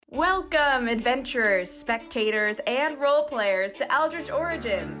Welcome, adventurers, spectators, and role players to Eldritch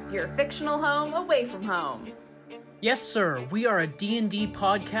Origins, your fictional home away from home. Yes, sir, we are a D&D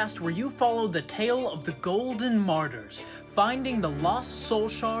podcast where you follow the tale of the Golden Martyrs, finding the lost soul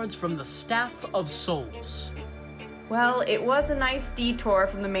shards from the Staff of Souls. Well, it was a nice detour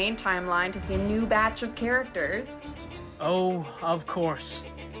from the main timeline to see a new batch of characters. Oh, of course.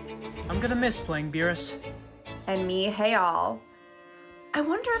 I'm gonna miss playing Beerus. And me, hey all. I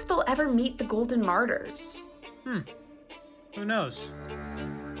wonder if they'll ever meet the Golden Martyrs. Who knows?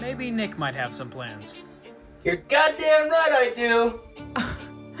 Maybe Nick might have some plans. You're goddamn right I do!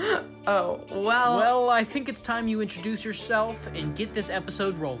 Oh, well... Well, I think it's time you introduce yourself and get this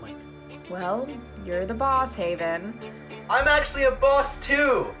episode rolling. Well, you're the boss, Haven. I'm actually a boss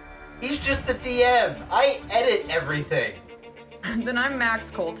too! He's just the DM. I edit everything. Then I'm Max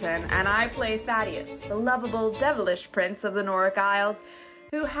Colton, and I play Thaddeus, the lovable, devilish prince of the Noric Isles,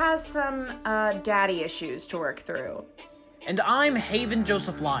 who has some, daddy issues to work through. And I'm Haven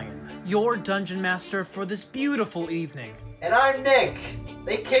Joseph Lyon, your dungeon master for this beautiful evening. And I'm Nick.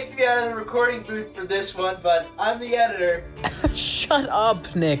 They kicked me out of the recording booth for this one, but I'm the editor. Shut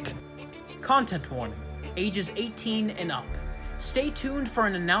up, Nick. Content warning, ages 18 and up. Stay tuned for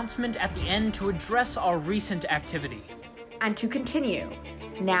an announcement at the end to address our recent activity. And to continue,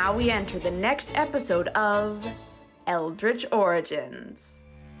 now we enter the next episode of Eldritch Origins.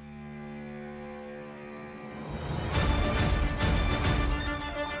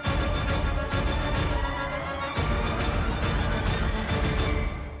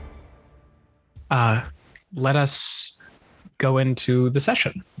 Let us go into the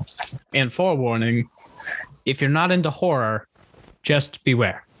session. And forewarning, if you're not into horror, just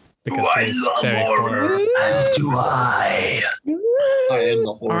beware. Because today's very horror. As do I. I am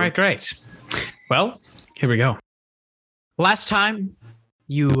the horror. All right, great. Well, here we go. Last time,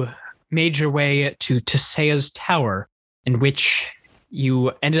 you made your way to Tesea's tower, in which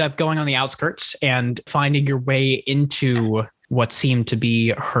you ended up going on the outskirts and finding your way into what seemed to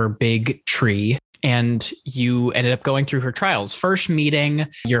be her big tree. And you ended up going through her trials. First meeting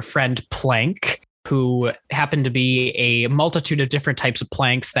your friend Plank, who happened to be a multitude of different types of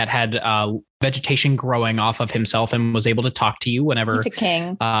planks that had vegetation growing off of himself and was able to talk to you whenever. He's a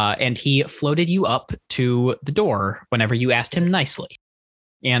king. And he floated you up to the door whenever you asked him nicely.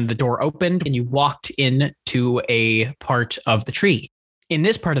 And the door opened and you walked into a part of the tree. In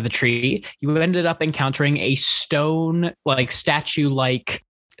this part of the tree, you ended up encountering a stone, statue-like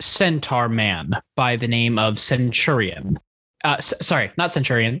centaur man by the name of Centurion. Sorry, not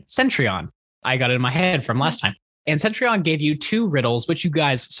Centurion, Centurion. I got it in my head from last time. And Centurion gave you 2 riddles, which you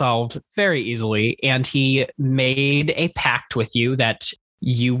guys solved very easily. And he made a pact with you that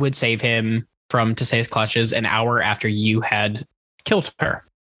you would save him from Tesea's clutches an hour after you had killed her.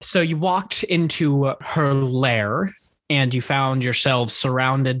 So you walked into her lair and you found yourselves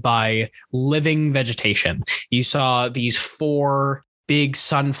surrounded by living vegetation. You saw these 4 big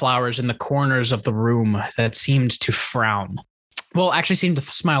sunflowers in the corners of the room that seemed to frown. Well, actually seemed to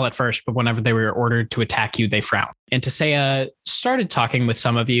smile at first, but whenever they were ordered to attack you, they frowned. And Tesea started talking with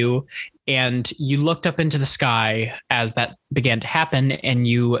some of you, and you looked up into the sky as that began to happen, and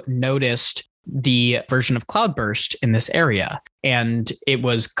you noticed the version of Cloudburst in this area. And it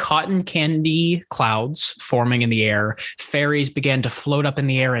was cotton candy clouds forming in the air. Fairies began to float up in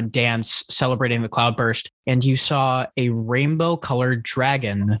the air and dance, celebrating the Cloudburst. And you saw a rainbow-colored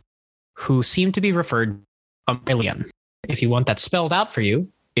dragon who seemed to be referred to as Umbrailian. If you want that spelled out for you,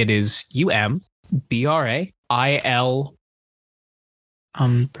 it is Umbrail Ilion.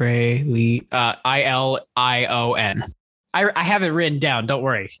 I have it written down. Don't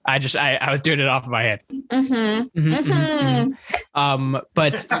worry. I was doing it off of my head.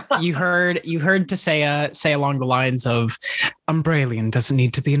 But you heard Tesea say along the lines of Umbrailian doesn't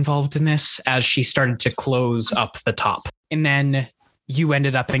need to be involved in this as she started to close up the top. And then you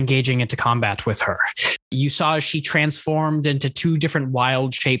ended up engaging into combat with her. You saw she transformed into 2 different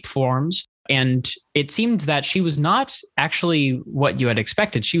wild shape forms. And it seemed that she was not actually what you had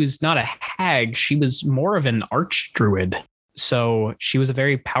expected. She was not a hag. She was more of an archdruid. So she was a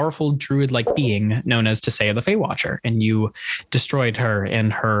very powerful druid-like being known as Tesea the Feywatcher. And you destroyed her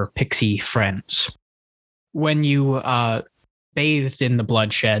and her pixie friends. When you bathed in the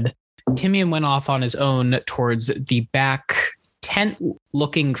bloodshed, Timian went off on his own towards the back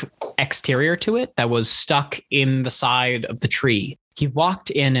tent-looking exterior to it that was stuck in the side of the tree. He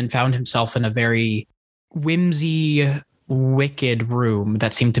walked in and found himself in a very whimsy, wicked room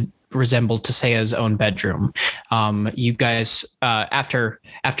that seemed to resemble Tesea's own bedroom. You guys, after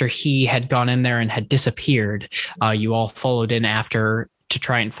he had gone in there and had disappeared, you all followed in after to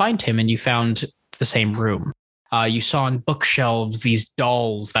try and find him, and you found the same room. You saw on bookshelves these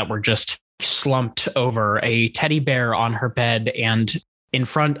dolls that were just slumped over, a teddy bear on her bed, and in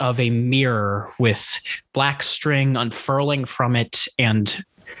front of a mirror with black string unfurling from it and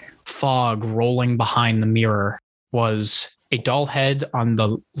fog rolling behind the mirror was a doll head on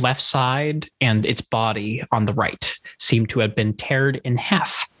the left side, and its body on the right seemed to have been torn in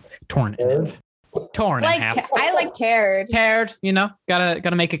half. I like teared. Teared,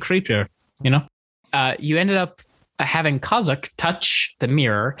 gotta make it creepier, You ended up having Kazakh touch the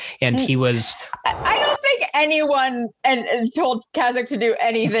mirror, and he was... I don't think anyone told Kazakh to do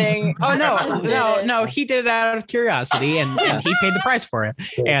anything. No, he did it out of curiosity, and he paid the price for it.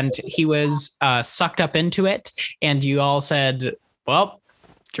 And he was sucked up into it, and you all said, well,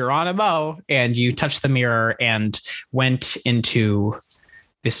 Geronimo, and you touched the mirror and went into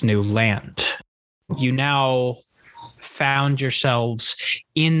this new land. You now found yourselves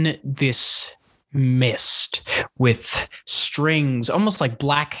in this mist with strings, almost like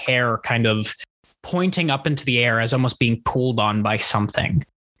black hair, kind of pointing up into the air as almost being pulled on by something.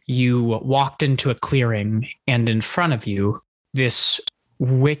 You walked into a clearing, and in front of you, this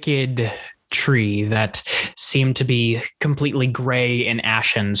wicked tree that seemed to be completely gray and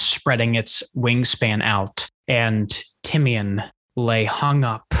ashen, spreading its wingspan out. And Timian lay hung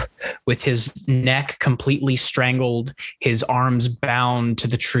up with his neck completely strangled, his arms bound to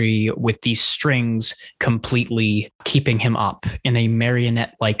the tree with these strings completely keeping him up in a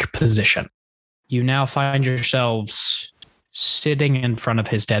marionette-like position. You now find yourselves sitting in front of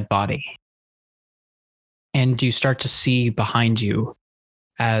his dead body. And you start to see behind you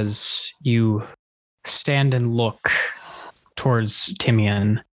as you stand and look towards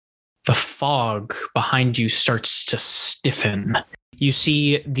Timian. The fog behind you starts to stiffen. You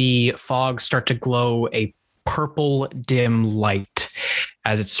see the fog start to glow a purple dim light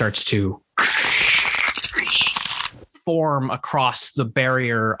as it starts to form across the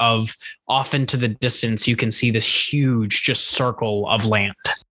barrier of off into the distance. You can see this huge just circle of land.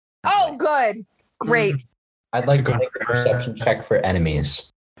 Oh, good. Great. I'd like to make a perception check for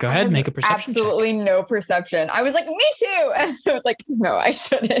enemies. Go ahead, make a perception Absolutely check. No perception. I was like, me too. And I was like, no, I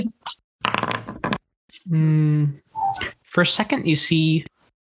shouldn't. For a second, you see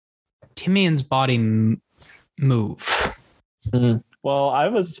Timian's body move. Well, I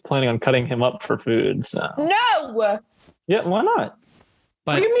was planning on cutting him up for food. So. No. Yeah, why not?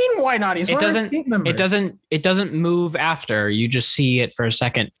 But what do you mean? Why not? It doesn't move after. You just see it for a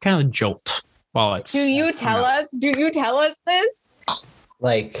second, kind of jolt while it's. Do you tell us this?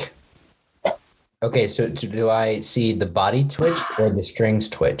 Like, okay, so do I see the body twitch or the strings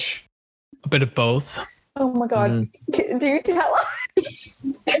twitch? A bit of both. Oh my God. Do you tell us?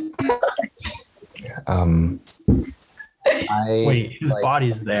 Wait, his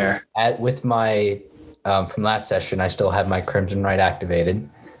body's there. With my, from last session, I still have my Crimson Rite activated.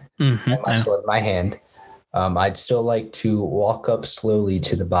 And my sword in my hand. I'd still like to walk up slowly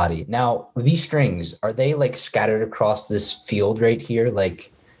to the body. Now, these strings, are they like scattered across this field right here?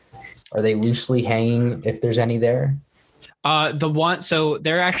 Like, are they loosely hanging if there's any there? So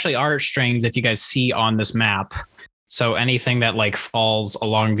there actually are strings if you guys see on this map. So anything that like falls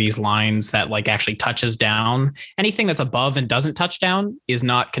along these lines that like actually touches down, anything that's above and doesn't touch down is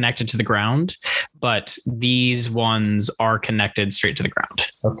not connected to the ground, but these ones are connected straight to the ground.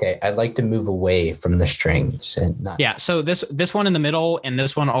 Okay, I'd like to move away from the strings and not. Yeah, so this one in the middle and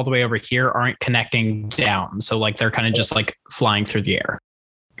this one all the way over here aren't connecting down. So like they're kind of just like flying through the air.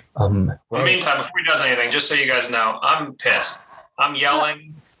 In the meantime, before he does anything, just so you guys know, I'm pissed. I'm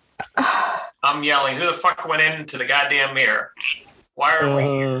yelling. Who the fuck went into the goddamn mirror? Why are we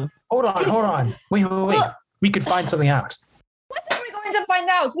here? Hold on. Wait. We could find something out. What are we going to find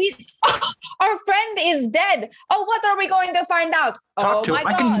out? Our friend is dead. Oh, what are we going to find out? Talk to him.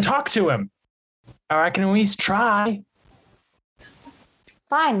 God. I can talk to him. Or I can at least try.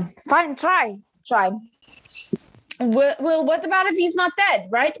 Fine, try. Well, what about if he's not dead,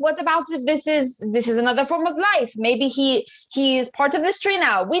 right? What about if this is another form of life? Maybe he is part of this tree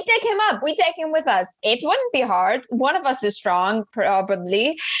now. We take him up. We take him with us. It wouldn't be hard. One of us is strong,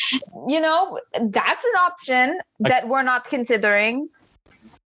 probably. That's an option that we're not considering.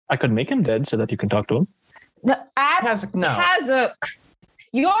 I could make him dead so that you can talk to him. Kazakh, no. Kazakh,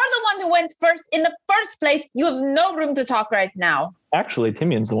 you're the one who went first in the first place. You have no room to talk right now. Actually,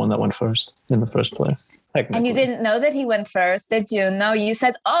 Timian's the one that went first in the first place. And you didn't know that he went first, did you? No, you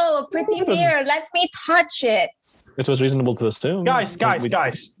said, "Oh, a pretty mirror. Let me touch it." It was reasonable to assume. Guys,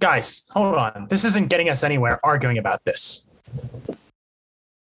 hold on. This isn't getting us anywhere arguing about this.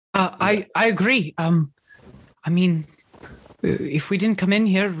 I agree. I mean, if we didn't come in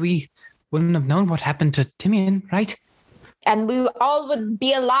here, we wouldn't have known what happened to Timian, right? And we all would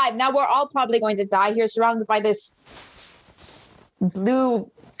be alive. Now we're all probably going to die here, surrounded by this blue,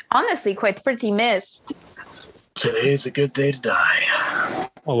 honestly, quite pretty mist. Today's a good day to die.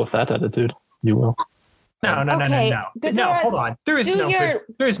 Well, with that attitude, you will. No. No, hold on. There is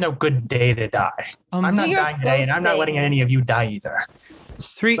no good day to die. I'm not dying today, and I'm not letting any of you die either.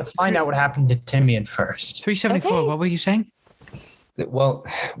 Let's find out what happened to Timian first. 374, okay. What were you saying? Well,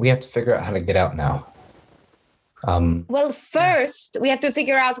 we have to figure out how to get out now. Well, first, we have to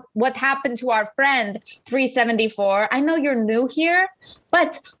figure out what happened to our friend 374. I know you're new here,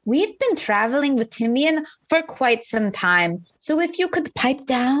 but we've been traveling with Timian for quite some time. So if you could pipe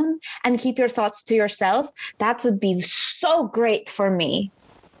down and keep your thoughts to yourself, that would be so great for me.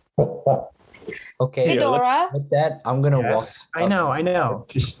 Okay. Fedora? With that, I'm going to walk. I know.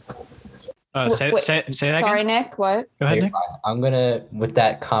 Just... say that Sorry, again? Nick, what? Go ahead, Nick. I'm going to, with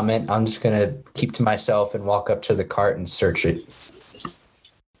that comment, I'm just going to keep to myself and walk up to the cart and search it.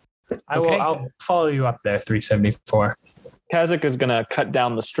 I'll follow you up there, 374. Kazakh is going to cut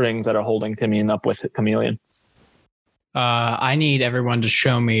down the strings that are holding Timian up with Chameleon. I need everyone to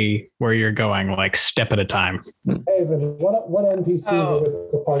show me where you're going, like step at a time. Haven, what NPCs are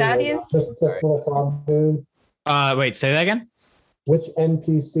with the party? Thaddeus? Just little frog dude. Wait, say that again? Which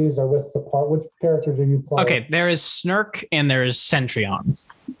NPCs are with the part? Which characters are you playing? Okay, there is Snurk and there is Centrion.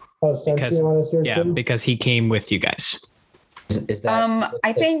 Oh, Centrion is here too? Because he came with you guys. Is that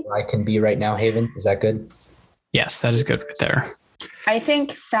I think I can be right now, Haven? Is that good? Yes, that is good right there. I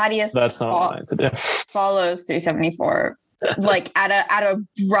think Thaddeus That's not what I had to do. follows 374 like at a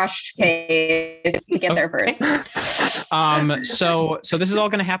rushed pace to get there first. So this is all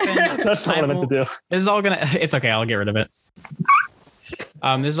gonna happen. That's not what I meant to do. This is all gonna it's okay, I'll get rid of it.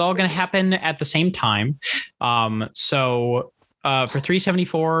 This is all gonna happen at the same time. For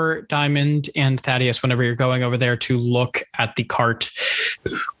 374, Diamond and Thaddeus, whenever you're going over there to look at the cart,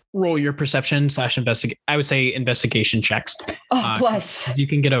 roll your perception / investigate. I would say investigation checks. Oh, bless. You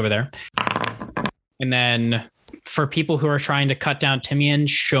can get over there. And then for people who are trying to cut down Timian,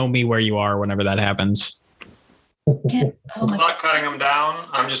 show me where you are whenever that happens. I'm not cutting him down.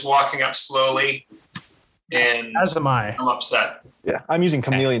 I'm just walking up slowly. And as am I. I'm upset. Yeah, I'm using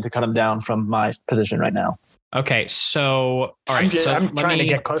Chameleon to cut him down from my position right now. Okay, so all right. I'm trying to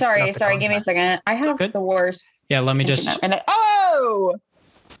get close. Sorry, give me a second. I have the worst. Yeah, let me just.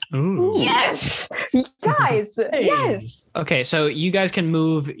 Ooh. Yes, guys. Hey. Yes. Okay, so you guys can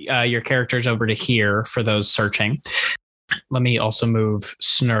move your characters over to here for those searching. Let me also move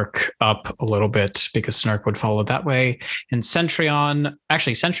Snurk up a little bit because Snurk would follow that way, and Centrion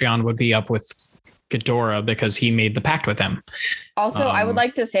would be up with Ghidorah because he made the pact with him. Also, I would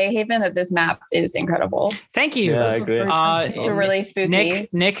like to say, Haven, that this map is incredible. Thank you. Yeah, I agree. It's really spooky.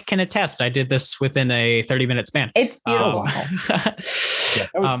 Nick can attest. I did this within a 30-minute span. It's beautiful. That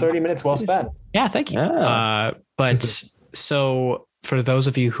was 30 minutes well spent. Yeah, thank you. Yeah. So for those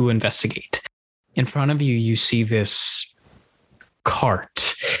of you who investigate, in front of you, you see this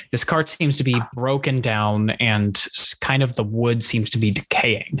cart. This cart seems to be broken down and kind of the wood seems to be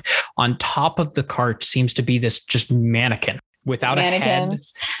decaying. On top of the cart seems to be this just mannequin without a head,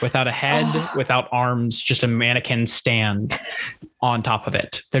 without arms, just a mannequin stand on top of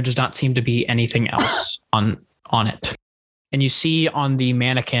it. There does not seem to be anything else on it. And you see on the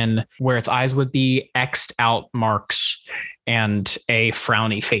mannequin where its eyes would be X'd out marks and a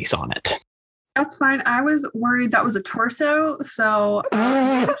frowny face on it. That's fine. I was worried that was a torso, so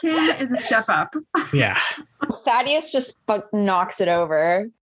mannequin is a step up. Yeah. Thaddeus just knocks it over.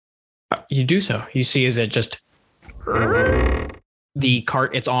 You do so. You see as it just... The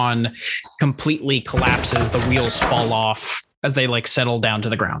cart it's on completely collapses. The wheels fall off as they settle down to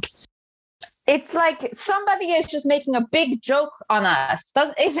the ground. It's like somebody is just making a big joke on us.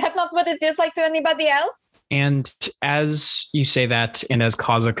 Is that not what it is like to anybody else? And as you say that, and as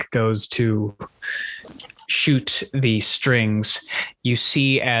Kazakh goes to shoot the strings, you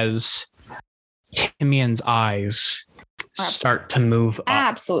see as Timian's eyes start to move up.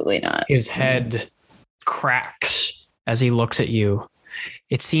 Absolutely not. His head cracks as he looks at you.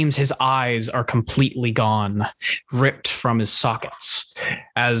 It seems his eyes are completely gone, ripped from his sockets,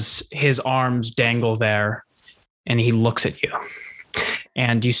 as his arms dangle there, and he looks at you.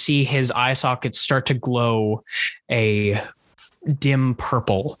 And you see his eye sockets start to glow a dim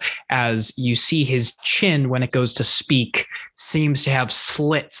purple, as you see his chin, when it goes to speak, seems to have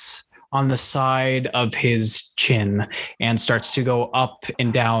slits on the side of his chin and starts to go up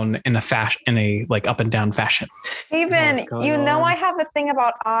and down in a up and down fashion. Haven, I have a thing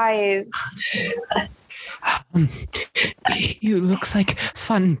about eyes. You look like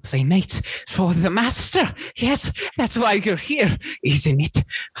fun playmates for the master. Yes, that's why you're here, isn't it?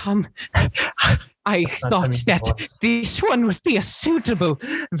 I thought that this one would be a suitable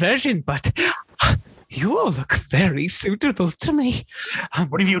version, but you all look very suitable to me.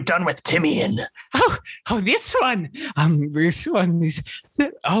 What have you done with Timian? Oh, this one. This one is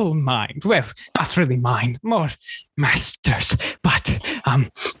all mine. Well, not really mine, more master's. But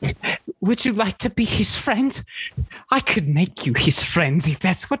would you like to be his friend? I could make you his friends if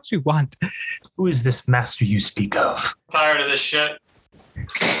that's what you want. Who is this master you speak of? Tired of this shit.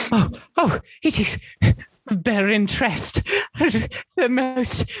 Oh, it is Baron Trest, the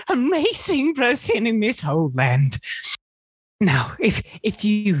most amazing person in this whole land. Now, if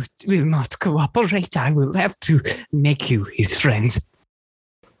you will not cooperate, I will have to make you his friends.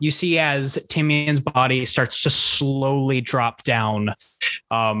 You see as Timian's body starts to slowly drop down,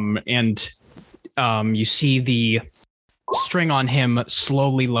 and you see the string on him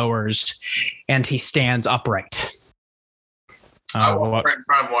slowly lowers, and he stands upright. I walked right in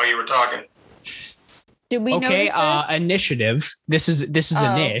front of him while you were talking. Did we okay, notice this? Initiative. This is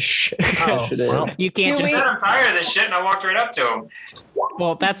an ish. Well, you can't I said I'm tired of this shit, and I walked right up to him.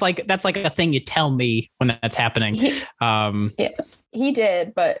 Well, that's like a thing you tell me when that's happening. He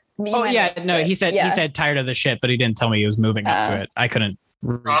did, but he said tired of the shit, but he didn't tell me he was moving up to it. I couldn't.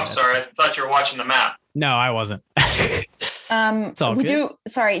 I'm sorry. I thought you were watching the map. No, I wasn't. It's all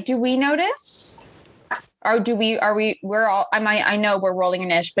good. Do we notice? Or we're all, I know we're rolling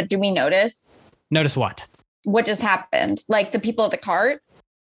an ish, but do we notice? Notice what? What just happened? Like the people at the cart?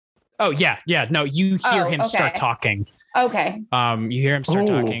 Oh, yeah. No, you hear him start talking. Okay. You hear him start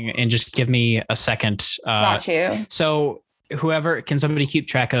talking, and just give me a second. Got you. So can somebody keep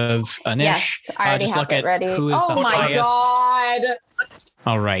track of an ish? Yes, I already just have look it at ready. who is the highest. God.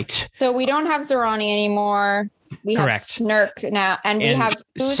 All right. So we don't have Zerani anymore. We Correct. have Snurk now, and we have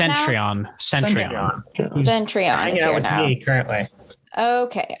Centrion. Centrion is here now. Me currently.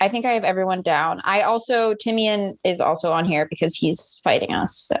 Okay, I think I have everyone down. Timian is also on here because he's fighting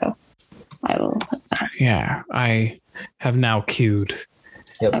us. So I will. Yeah, I have now cued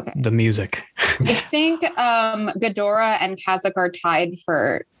the music. I think Ghidorah and Kazakh are tied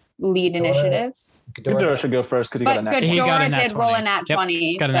for lead initiative. Ghidorah should go first because he got a nat 20. Ghidorah did roll a nat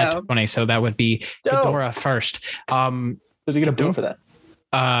 20. Got a nat 20, so that would be Ghidorah first. Does he get a boon for that?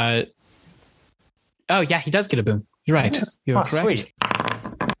 Oh, yeah, he does get a boon. You're right. You're correct. Sweet.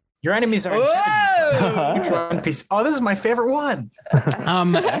 Your enemies are One Piece. Oh, this is my favorite one.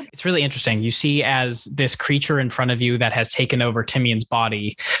 It's really interesting. You see as this creature in front of you that has taken over Timian's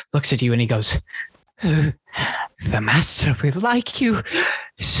body looks at you and he goes, the master will like you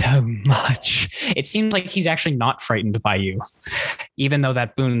so much. It seems like he's actually not frightened by you. Even though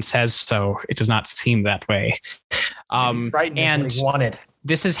that boon says so, it does not seem that way. Frightened is what he wanted.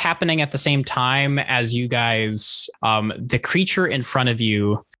 This is happening at the same time as you guys, the creature in front of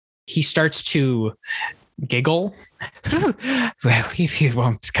you, he starts to giggle. Well, if you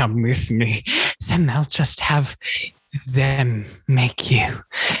won't come with me, then I'll just have them make you.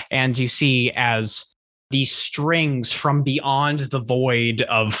 And you see as these strings from beyond the void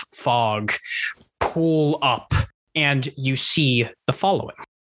of fog pull up, and you see the following.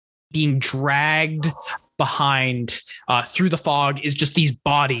 Being dragged behind through the fog is just these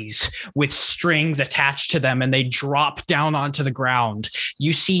bodies with strings attached to them, and they drop down onto the ground.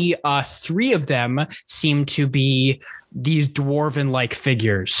 You see 3 of them seem to be these dwarven-like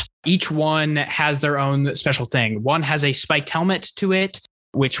figures. Each one has their own special thing. One has a spiked helmet to it,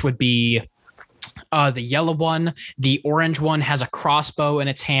 which would be the yellow one. The orange one has a crossbow in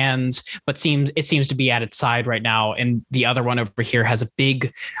its hands, but it seems to be at its side right now. And the other one over here has a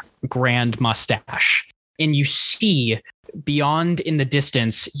big, grand mustache. And you see beyond in the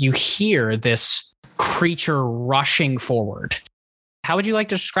distance, you hear this creature rushing forward. How would you like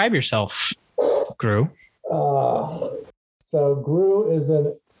to describe yourself, Gru? So Gru is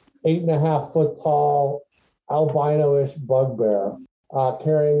an 8.5 foot tall albino-ish bugbear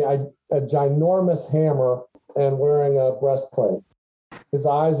carrying a ginormous hammer and wearing a breastplate. His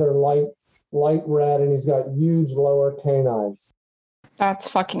eyes are light red, and he's got huge lower canines. That's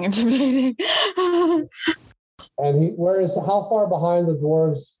fucking intimidating. And how far behind the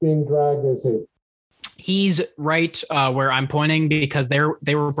dwarves being dragged is he? He's right where I'm pointing because they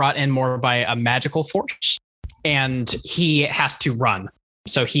were brought in more by a magical force, and he has to run.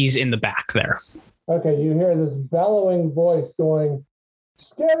 So he's in the back there. Okay, you hear this bellowing voice going,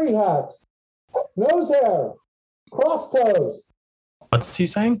 "Scary hat, nose hair, cross toes." What's he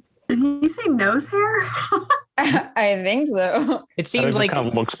saying? Did he say nose hair? I think so. It seems like kind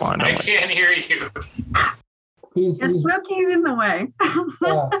of looks fine. I can't hear you. Smokey's in the way.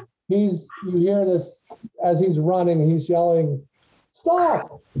 Yeah, you hear this as he's running, he's yelling,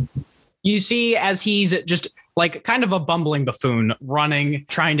 "Stop!" You see as he's just like kind of a bumbling buffoon running,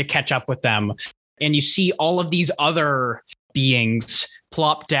 trying to catch up with them. And you see all of these other beings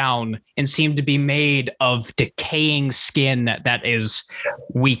plop down and seem to be made of decaying skin that is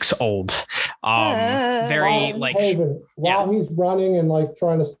weeks old. Very like Haven, while he's running and like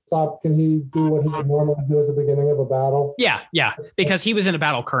trying to stop, can he do what he would normally do at the beginning of a battle? Yeah, because he was in a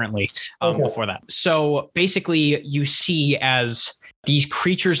battle currently before that. So basically you see as these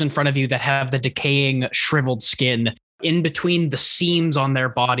creatures in front of you that have the decaying, shriveled skin, in between the seams on their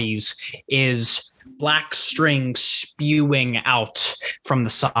bodies is black string spewing out from the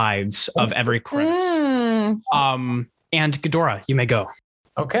sides of every crevice. And Ghidorah, you may go.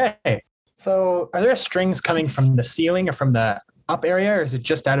 Okay. So are there strings coming from the ceiling or from the up area, or is it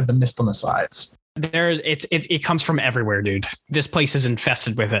just out of the mist on the sides? It comes from everywhere, dude. This place is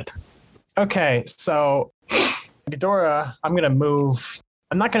infested with it. Okay, so Ghidorah, I'm going to move.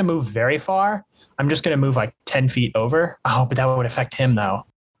 I'm not going to move very far. I'm just going to move like 10 feet over. Oh, but that would affect him though.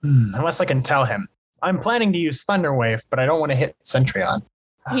 Unless I can tell him. I'm planning to use Thunder Wave, but I don't want to hit Centurion.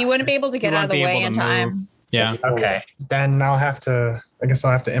 He wouldn't be able to get out of the way in time. Yeah. Okay. Then I guess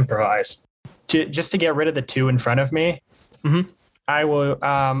I'll have to improvise. Just to get rid of the two in front of me. Mm-hmm. I will,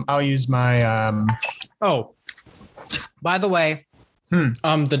 I'll use my, Oh, by the way,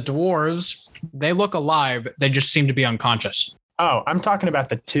 the dwarves, they look alive. They just seem to be unconscious. Oh, I'm talking about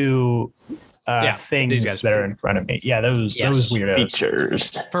the two things that are in front of me. Yeah, those weirdos.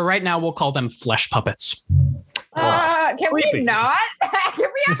 Features. For right now, we'll call them flesh puppets. Can we not? Can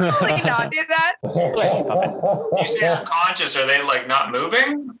we absolutely not do that? You say unconscious, are they like not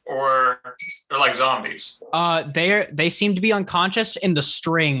moving or they're like zombies? They seem to be unconscious and the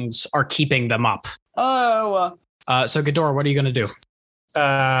strings are keeping them up. Oh. So Ghidorah, what are you going to do?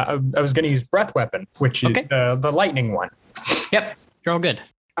 I was going to use Breath Weapon, which is the lightning one. Yep, you're all good.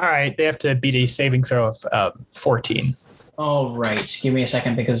 All right, they have to beat a saving throw of 14. All right, give me a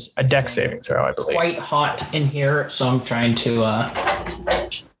second because a dex saving throw, I believe. Quite hot in here, so I'm trying to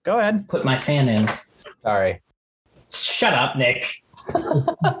go ahead. Put my fan in. Sorry. Shut up, Nick.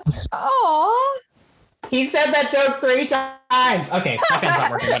 Oh. He said that joke 3 times. Okay, my fan's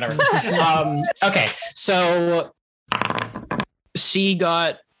not working. Whatever. Okay, so C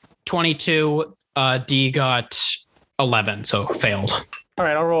got 22. D got 11, so failed. All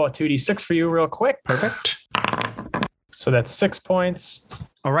right, I'll roll a 2d6 for you real quick. Perfect. So that's 6 points.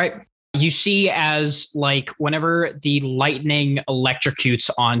 All right. You see as like whenever the lightning electrocutes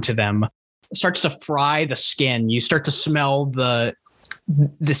onto them, it starts to fry the skin. You start to smell the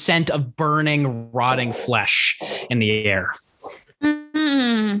scent of burning, rotting flesh in the air.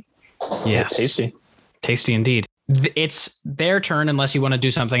 Mm. Yes. Tasty. Tasty indeed. It's their turn unless you want to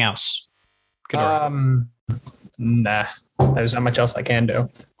do something else. Nah. There's not much else I can do.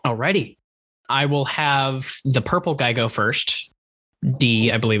 Alrighty. I will have the purple guy go first.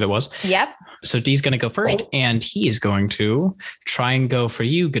 D, I believe it was. Yep. So D's going to go first, and he is going to try and go for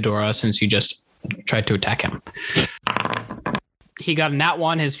you, Ghidorah, since you just tried to attack him. He got a nat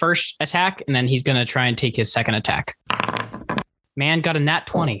 1 his first attack, and then he's going to try and take his second attack. Man got a nat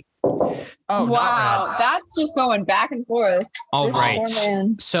 20. Oh, wow. That's just going back and forth. All right.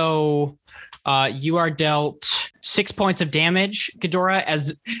 So you are dealt 6 points of damage, Ghidorah,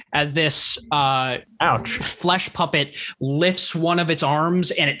 as this flesh puppet lifts one of its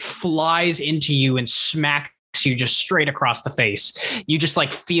arms and it flies into you and smacks you just straight across the face. You just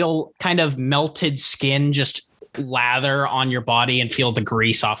like feel kind of melted skin just lather on your body and feel the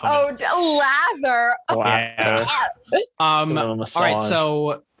grease off of it. Lather. Yeah. All right,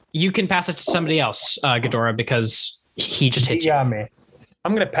 so you can pass it to somebody else, Ghidorah, because he just hit you. Got me.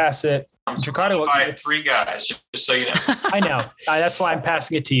 I'm going to pass it. Jakarta by 3 guys, just so you know. I know. That's why I'm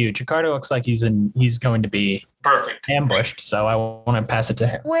passing it to you. Jakarta looks like he's going to be perfect ambushed, so I want to pass it to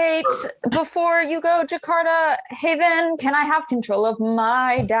him. Wait, before you go, Jakarta, Haven, can I have control of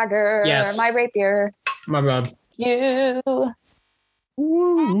my dagger? Yes. My rapier? My bad. You.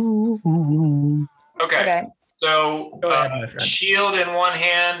 Okay. So shield in one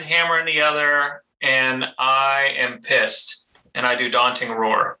hand, hammer in the other, and I am pissed. And I do Daunting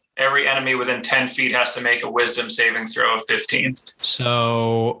Roar. Every enemy within 10 feet has to make a wisdom saving throw of 15.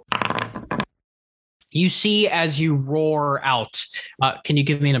 So you see as you roar out, can you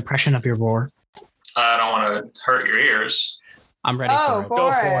give me an impression of your roar? I don't want to hurt your ears. I'm ready for it.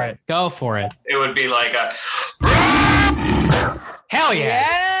 Go for it. Go for it. It would be like a... Hell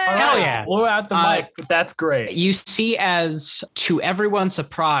yeah. Hell yeah. Blew out the mic, but that's great. You see, as to everyone's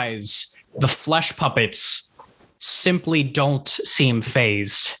surprise, the flesh puppets simply don't seem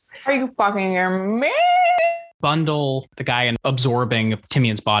phased. Are you fucking me? Bundle, the guy absorbing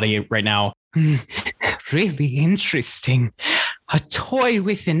Timian's body right now. Really interesting. A toy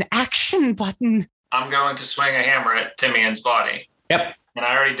with an action button. I'm going to swing a hammer at Timian's body. Yep. And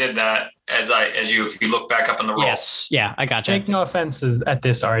I already did that if you look back up in the roll. Yes. Yeah, I got you. Take no offenses at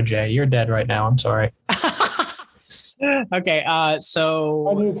this, RJ. You're dead right now. I'm sorry. Okay, so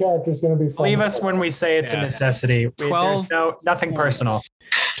My new character's going to be fun. Leave us when we say it's a necessity. 12 There's nothing personal.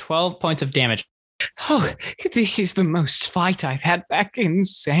 12 points of damage. Oh, this is the most fight I've had back in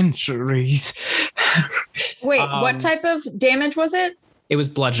centuries. Wait, what type of damage was it? It was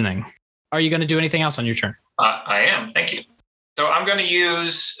bludgeoning. Are you going to do anything else on your turn? I am. Thank you. So I'm going to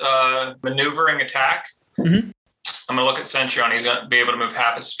use maneuvering attack. Mm-hmm. I'm going to look at Centurion. He's going to be able to move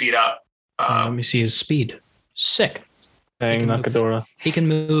half his speed up. Let me see his speed. Sick. Dang, Nakadora. He can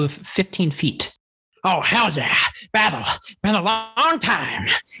move 15 feet. Oh, hell yeah. Battle. Been a long time.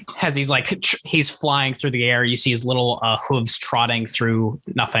 As he's flying through the air. You see his little hooves trotting through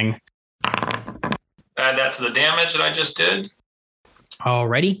nothing. Add that to the damage that I just did.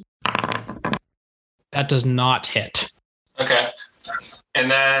 Alrighty. That does not hit. Okay. And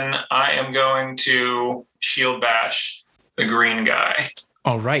then I am going to shield bash the green guy.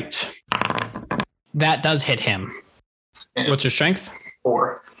 All right. That does hit him. Yeah. What's your strength?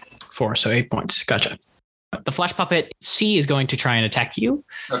 4. 4, so 8 points. Gotcha. The flesh puppet C is going to try and attack you.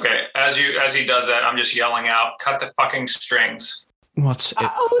 Okay. As he does that, I'm just yelling out, "Cut the fucking strings." What's it?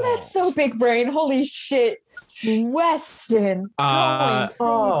 Oh, that's so big brain. Holy shit. Weston.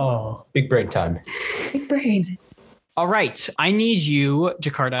 Big brain time. Big brain. All right. I need you,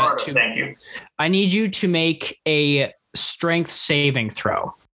 Jakarta, thank you. I need you to make a strength saving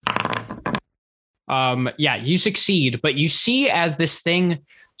throw. Yeah, you succeed, but you see as this thing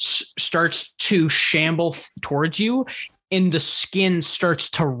starts to shamble towards you, and the skin starts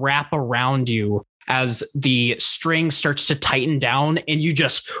to wrap around you as the string starts to tighten down, and you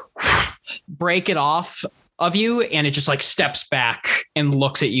just break it off of you, and it just steps back and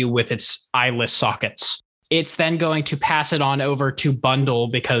looks at you with its eyeless sockets. It's then going to pass it on over to Bundle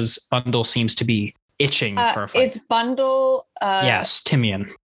because Bundle seems to be itching for a fight. Is Bundle... Yes,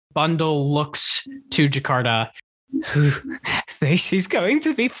 Timian. Bundle looks to Jakarta. This is going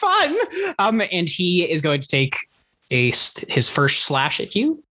to be fun. And he is going to take his first slash at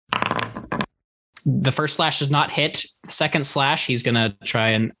you. The first slash does not hit. The second slash, he's going to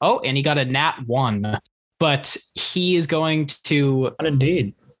try and he got a nat 1. But he is going to...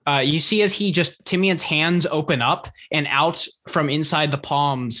 Indeed. You see as Timian's hands open up, and out from inside the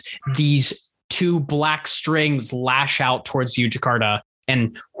palms, these 2 black strings lash out towards you, Jakarta.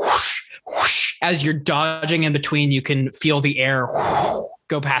 And whoosh, whoosh, as you're dodging in between, you can feel the air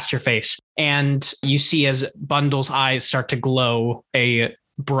go past your face. And you see as Bundle's eyes start to glow a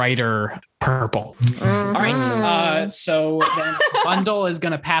brighter purple. Mm-hmm. All right. So then Bundle is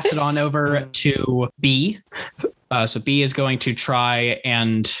going to pass it on over to B. So B is going to try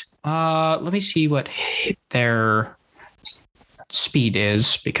and let me see what their speed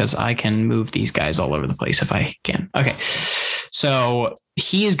is, because I can move these guys all over the place if I can. Okay. So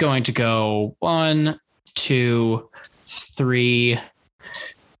he is going to go 1, 2, 3.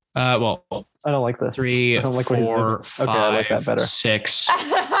 I don't like this. 3, 4, 5, I like that better. 6.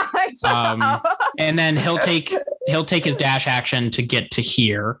 And then he'll take his dash action to get to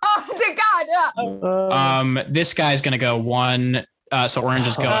here. Oh my God! This guy's going to go 1. So Orange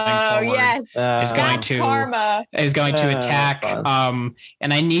is going forward. Yes. Is going to attack.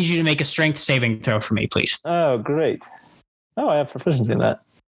 And I need you to make a strength saving throw for me, please. Oh, great. Oh, I have proficiency in that.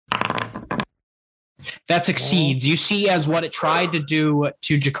 That succeeds. You see as what it tried to do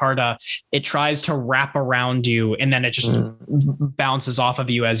to Jakarta, it tries to wrap around you, and then it just bounces off of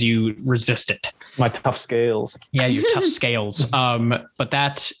you as you resist it. My tough scales. Yeah, your tough scales. But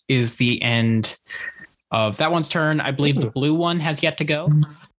that is the end of that one's turn. I believe the blue one has yet to go.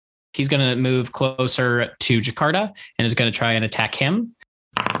 He's going to move closer to Jakarta and is going to try and attack him.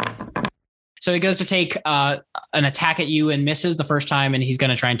 So he goes to take an attack at you and misses the first time, and he's going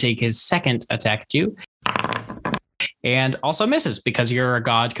to try and take his second attack at you. And also misses because you're a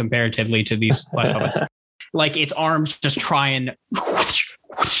god comparatively to these flesh puppets. Its arms just try and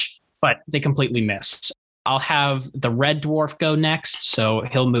but they completely miss. I'll have the red dwarf go next. So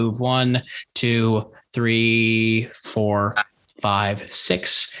he'll move 1, 2, 3, 4, 5,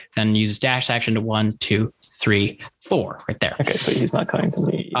 6. Then use dash action to 1, 2, 3, 4, right there. Okay, so he's not coming to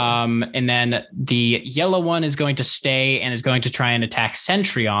me. And then the yellow one is going to stay and is going to try and attack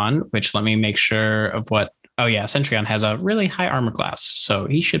Centurion, which let me make sure of what. Oh yeah, Centurion has a really high armor class, so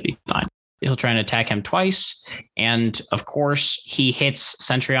he should be fine. He'll try and attack him twice, and of course he hits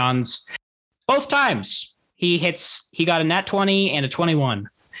Centurion's both times. He got a nat 20 and a 21,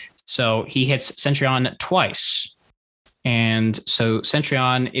 so he hits Centurion twice, and so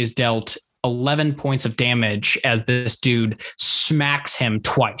Centurion is dealt 11 points of damage as this dude smacks him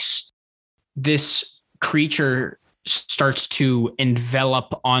twice. This creature starts to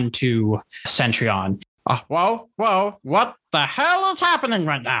envelop onto Centurion. Whoa, what the hell is happening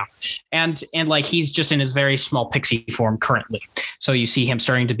right now? And like he's just in his very small pixie form currently. So you see him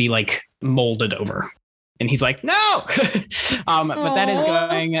starting to be like molded over. And he's like, no! But that is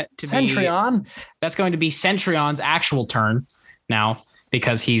going to Centurion. That's going to be Centurion's actual turn now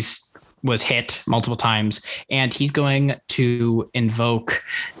because was hit multiple times. And he's going to invoke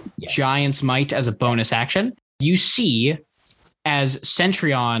Giant's Might as a bonus action. You see as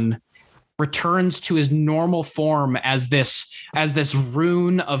Centurion returns to his normal form as this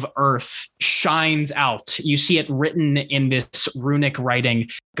rune of earth shines out. You see it written in this runic writing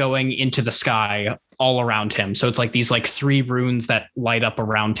going into the sky all around him. So it's like these 3 runes that light up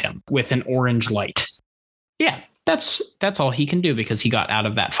around him with an orange light. Yeah, that's all he can do because he got out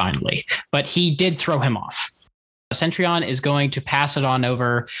of that finally. But he did throw him off. Centurion is going to pass it on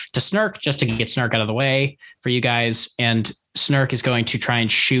over to Snurk just to get Snurk out of the way for you guys. And Snurk is going to try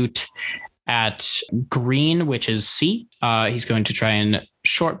and shoot at green, which is C. He's going to try and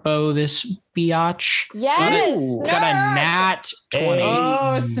short bow this biatch. Yes, got a nat 20.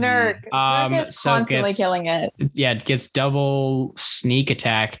 Oh, Snurk. Snurk is constantly killing it. Yeah, it gets double sneak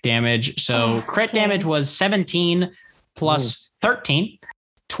attack damage. So crit damage was 17 plus 13.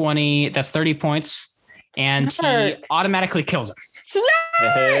 20, that's 30 points. And Snurk. he automatically kills him.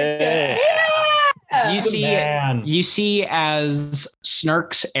 Snurk! Hey. Yeah! You see as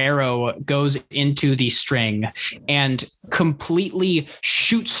Snurk's arrow goes into the string and completely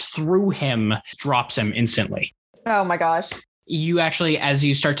shoots through him, drops him instantly. Oh my gosh. You actually, as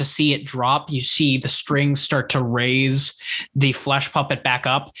you start to see it drop, you see the strings start to raise the flesh puppet back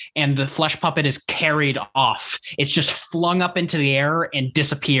up, and the flesh puppet is carried off. It's just flung up into the air and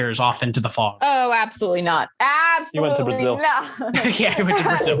disappears off into the fog. Oh, absolutely not. Absolutely. You went to Brazil. Not. Yeah, he went to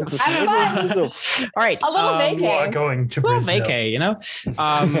Brazil. All right. A little vacay. You are going to A little Brazil. vacay, you know?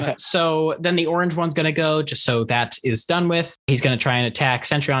 So then the orange one's going to go, just so that is done with. He's going to try and attack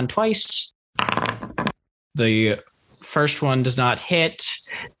Centurion twice. The first one does not hit.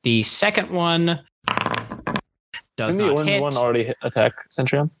 The second one does not hit. Didn't the orange one already attack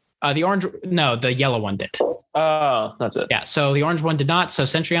Centurion? The yellow one did. Oh, that's it. Yeah, so the orange one did not. So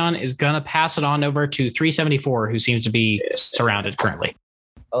Centurion is going to pass it on over to 374, who seems to be surrounded currently.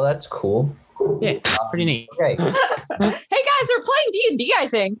 Oh, that's cool. Yeah, pretty neat. Okay. Hey guys, we're playing D&D, I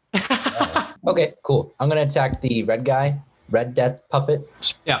think. Okay, cool. I'm going to attack the red guy, Red Death Puppet.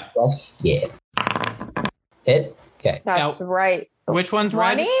 Yeah. Plus, yeah. Hit. Okay. That's Now, right. Which one's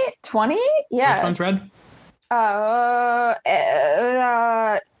 20? red? 20? Yeah. Which one's red?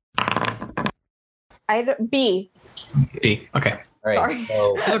 B. B. Okay. All right. Sorry.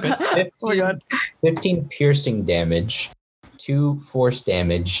 So 15 piercing damage, 2 force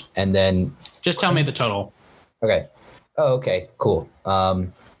damage, and then just tell me the total. Okay. Oh, okay. Cool.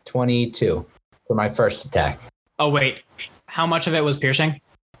 22 for my first attack. Oh, wait. How much of it was piercing?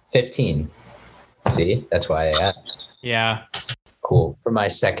 15. See, that's why I asked. Yeah. Cool. For my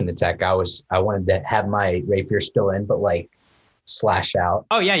second attack, I wanted to have my rapier still in, but slash out.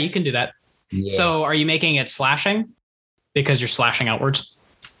 Oh yeah, you can do that. Yeah. So are you making it slashing? Because you're slashing outwards?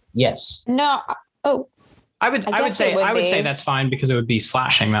 Yes. No. Oh. I would say that's fine because it would be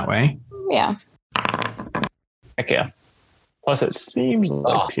slashing that way. Yeah. Okay. Plus, it seems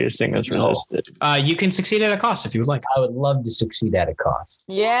like piercing is resisted. You can succeed at a cost if you would like. I would love to succeed at a cost.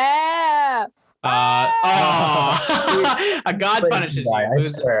 Yeah. A god punishes you.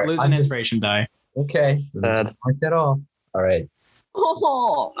 Lose an inspiration die. Okay. Sad. Like that all. All right.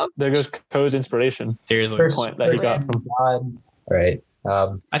 Oh. There goes Ko's inspiration. Seriously. First point that he got from God. All right.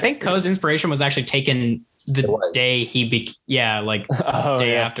 I think Ko's inspiration was actually taken the day he day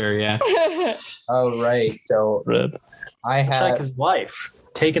after. Yeah. Oh, right. So Rip. I have like his life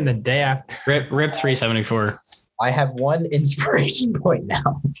taken the day after. Rip 374. I have 1 inspiration point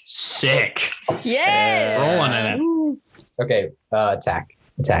now. Sick. Yeah. Rolling in it. Okay.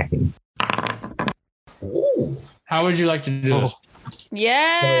 Attacking. Ooh. How would you like to do this?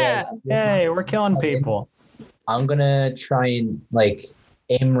 Yeah. Yay, we're killing people. I'm gonna try and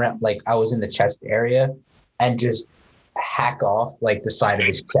aim I was in the chest area, and just hack off like the side of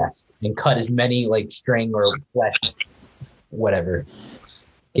his chest and cut as many like string or flesh, whatever.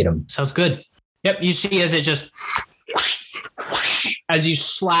 Get him. Sounds good. Yep. You see as it just, as you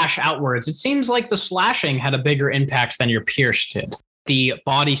slash outwards, it seems like the slashing had a bigger impact than your pierce did. The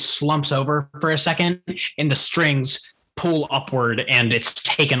body slumps over for a second and the strings pull upward and it's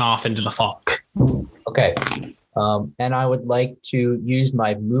taken off into the fog. Okay. And I would like to use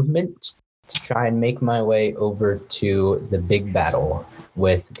my movement to try and make my way over to the big battle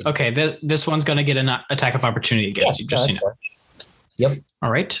with. Okay. This one's going to get an attack of opportunity against you, just so you know. Yep.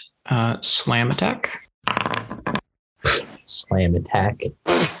 All right. Slam attack. Slam attack.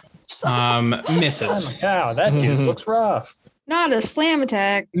 Misses. Wow, that dude looks rough. Not a slam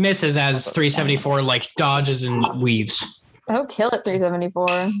attack. Misses as 374 like dodges and weaves. Oh, kill it, 374.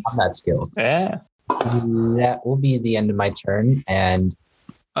 I'm not skilled. Yeah. That will be the end of my turn. And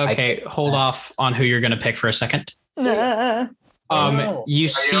okay, hold off on who you're going to pick for a second. You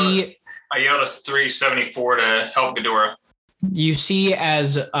see. I yelled at 374 to help Ghidorah. You see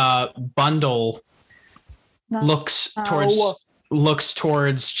as Bundle looks towards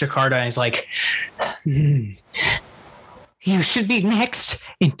Jakarta and is like, you should be next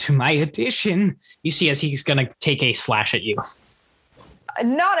into my addition. You see as he's going to take a slash at you.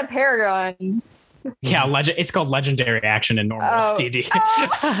 Not a paragon. Yeah, it's called legendary action in normal D&D.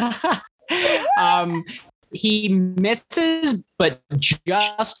 He misses, but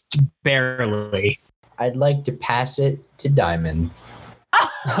just barely. I'd like to pass it to Diamond.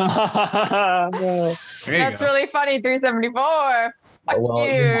 That's really funny, 374.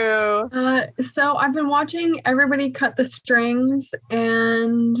 Fuck you. So I've been watching everybody cut the strings,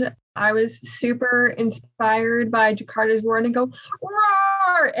 and I was super inspired by Jakarta's roar and go,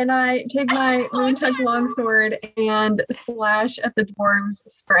 roar! And I take my Moon Touch longsword and slash at the dwarves'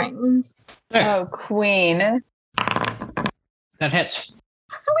 strings. Oh, queen. That hits.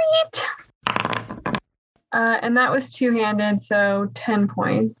 Sweet! And that was two-handed, so 10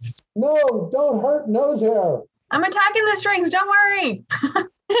 points. No, don't hurt Nosehair. I'm attacking the strings, don't worry.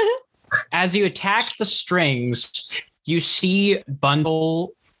 As you attack the strings, you see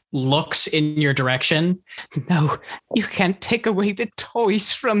Bundle looks in your direction. No, you can't take away the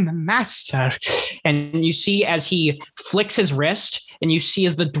toys from the master. And you see as he flicks his wrist, and you see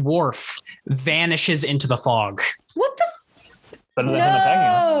as the dwarf vanishes into the fog. What the?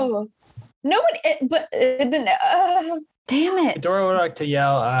 No. Damn it. Ghidorah would like to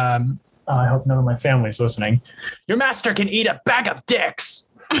yell, I hope none of my family's listening. Your master can eat a bag of dicks.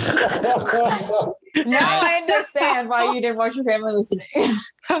 Now I understand why you didn't want your family listening.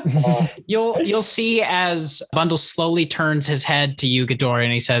 You'll see as Bundle slowly turns his head to you, Ghidorah,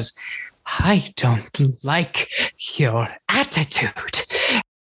 and he says, I don't like your attitude.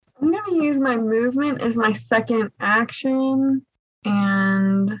 I'm going to use my movement as my second action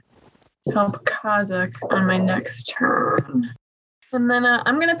and help Kazakh on my next turn. And then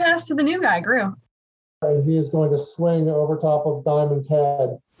I'm going to pass to the new guy, Gru. And he is going to swing over top of Diamond's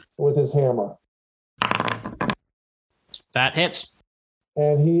head with his hammer. That hits.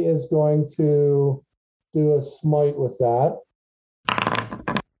 And he is going to do a smite with that.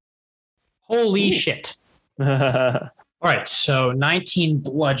 Holy shit. All right, so 19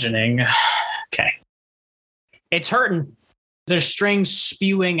 bludgeoning. Okay. It's hurting. There's strings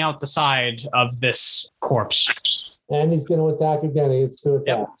spewing out the side of this corpse. And he's going to attack again. He gets 2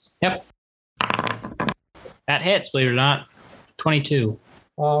 attacks. Yep. That hits, believe it or not. 22.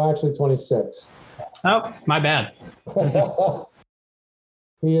 Actually 26. Oh, my bad.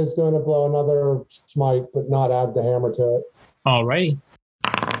 He is going to blow another smite, but not add the hammer to it. Alrighty.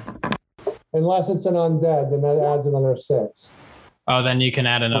 Unless it's an undead, then that adds another 6. Oh, then you can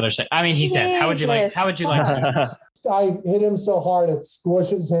add another 6. I mean, he's dead. How would you like to do this? I hit him so hard it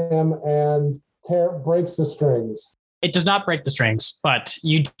squishes him and breaks the strings. It does not break the strings, but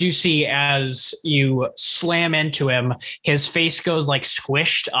you do see as you slam into him, his face goes like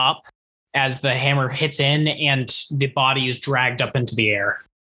squished up as the hammer hits in and the body is dragged up into the air.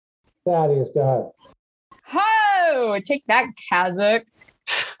 Thaddeus, go ahead. Ho! Take that, Kazakh.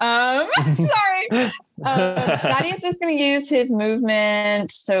 Sorry. Thaddeus is going to use his movement.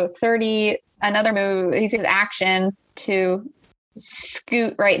 So 30, another move. He's his action to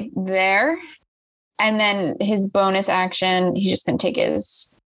scoot right there. And then his bonus action, he's just going to take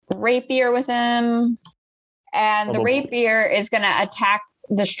his rapier with him. And the rapier is going to attack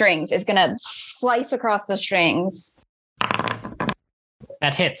the strings. It's going to slice across the strings.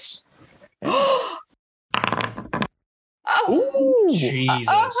 That hits. Oh, Jesus.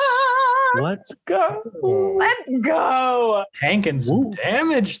 Let's go. Let's go. Tanking some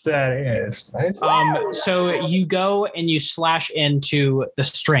damage, that is. Nice. So you go and you slash into the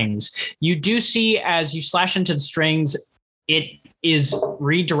strings. You do see as you slash into the strings, it is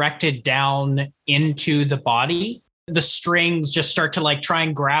redirected down into the body. The strings just start to like try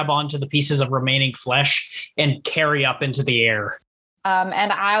and grab onto the pieces of remaining flesh and carry up into the air.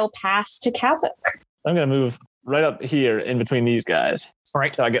 And I'll pass to Kazakh. I'm going to move right up here in between these guys. All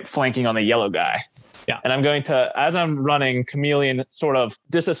right. So I get flanking on the yellow guy. Yeah. And I'm going to, as I'm running, Chameleon sort of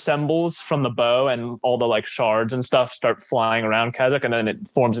disassembles from the bow and all the like shards and stuff start flying around Kazakh, and then it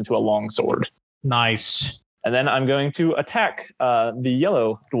forms into a long sword. Nice. And then I'm going to attack the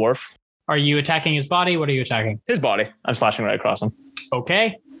yellow dwarf. Are you attacking his body? What are you attacking? His body. I'm slashing right across him.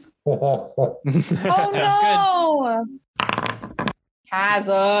 Okay. Oh no!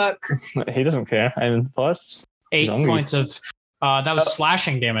 Kazakh. He doesn't care. And plus 8 points of that was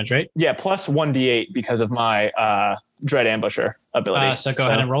slashing damage, right? Yeah, plus 1d8 because of my Dread Ambusher ability. So go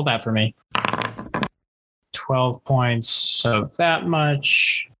ahead and roll that for me. 12 points, so that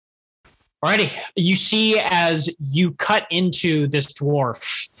much. Alrighty. You see as you cut into this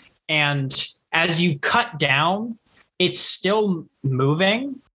dwarf, and as you cut down, it's still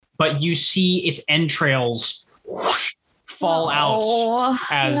moving, but you see its entrails whoosh, fall out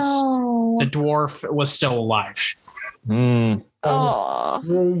as the dwarf was still alive. Gru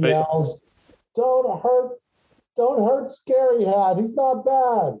yells, Don't hurt Scary Hat. He's not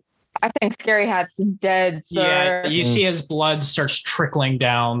bad. I think Scary Hat's dead, sir. Yeah, you see as blood starts trickling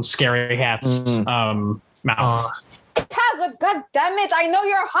down Scary Hat's mouth. Kazakh, God damn it! I know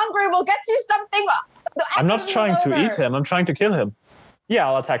you're hungry. We'll get you something. I'm not trying to eat him. I'm trying to kill him. Yeah,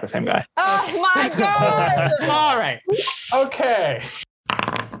 I'll attack the same guy. Oh my god! All right. Okay.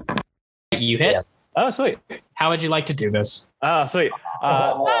 You hit. Yeah. Oh, sweet. How would you like to do this? Oh, sweet.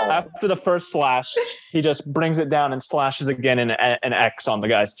 After the first slash, he just brings it down and slashes again in an X on the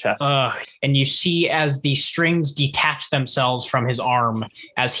guy's chest. And you see as the strings detach themselves from his arm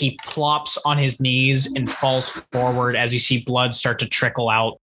as he plops on his knees and falls forward as you see blood start to trickle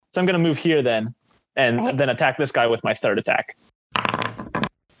out. So I'm going to move here then and then attack this guy with my third attack.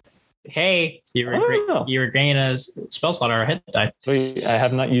 Hey, you regain a spell slot or a hit die. Sweet. I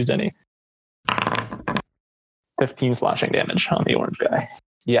have not used any. 15 slashing damage on the orange guy.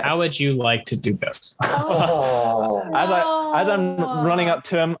 Yes. How would you like to do this? As I'm running up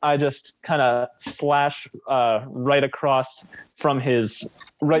to him, I just kind of slash right across from his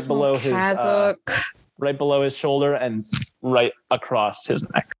right below his shoulder and right across his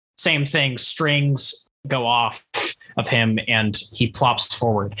neck. Same thing. Strings go off of him and he plops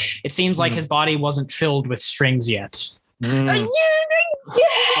forward. It seems like his body wasn't filled with strings yet.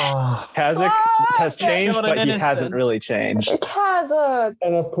 Kazakh has changed, but he hasn't really changed. Kazakh.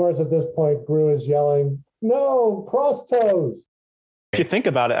 And of course, at this point, Gru is yelling, "No, cross toes!" If you think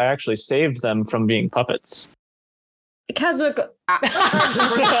about it, I actually saved them from being puppets. Kazakh.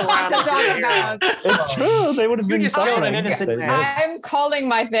 It's true. They would have been suffering. I'm calling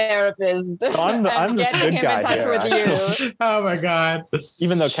my therapist. So I'm just a good guy in touch with you. Oh my god!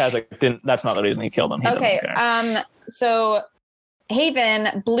 Even though Kazakh didn't, that's not the reason he killed him. Okay. So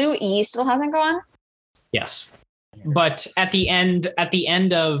Haven, Blue E still hasn't gone. Yes. But at the end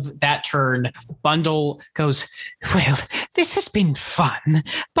of that turn, Bundle goes, "Well, this has been fun,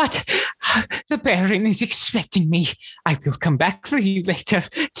 but the Baron is expecting me. I will come back for you later.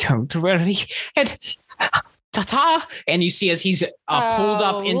 Don't worry." And ta-ta! And you see as he's pulled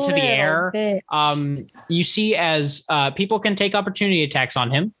up into the air, you see as people can take opportunity attacks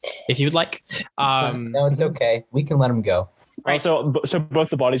on him if you would like. No, it's okay. We can let him go. Right. So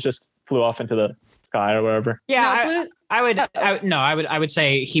both the bodies just flew off into the sky or wherever. Yeah, I would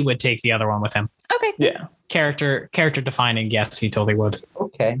say he would take the other one with him. Okay. Yeah. Character defining. Yes, he totally would.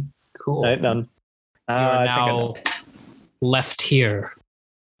 Okay. Cool. Right, done. You are now left here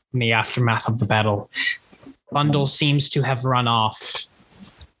in the aftermath of the battle. Bundle seems to have run off.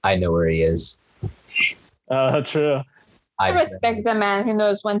 I know where he is. True. I respect the man who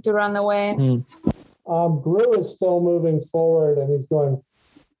knows when to run away. Gru is still moving forward, and he's going,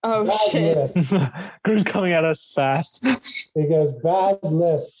 "Oh shit!" Gru's coming at us fast. He goes, "Bad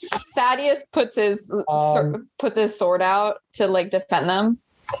list." Thaddeus puts his sword out to like defend them.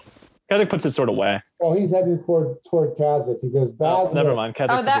 Kazakh puts his sword away. Oh, he's heading toward Kazakh. He goes, "Bad list." Never mind.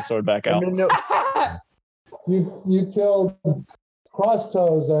 Kazakh puts his sword back out. No. You killed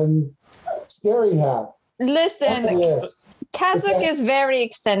Crosstoes and Scary Hat. Listen. Kazakh is very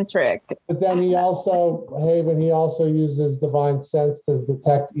eccentric. But then he also uses divine sense to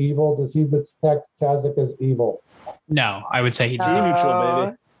detect evil. Does he detect Kazakh as evil? No, I would say he does. Neutral,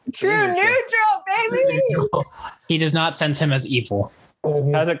 baby. True neutral, baby. He does not sense him as evil.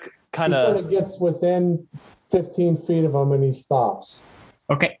 As a kind of gets within 15 feet of him and he stops.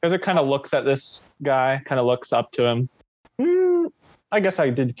 Okay. As it kind of looks at this guy, kind of looks up to him. I guess I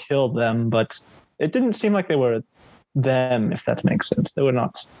did kill them, but it didn't seem like they were them, if that makes sense. They were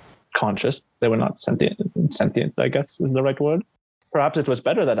not conscious. They were not sentient, I guess is the right word. Perhaps it was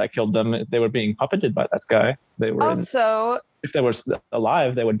better that I killed them. They were being puppeted by that guy. They were if they were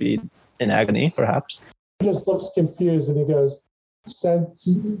alive, they would be in agony, perhaps. He just looks confused and he goes,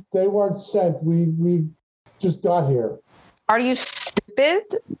 they weren't sent. We just got here. Are you stupid?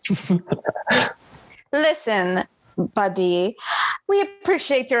 Listen, buddy, we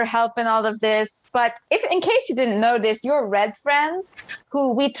appreciate your help in all of this, but if in case you didn't notice, your red friend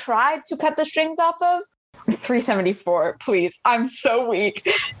who we tried to cut the strings off of, 374, please. I'm so weak.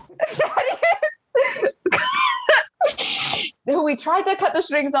 Who we tried to cut the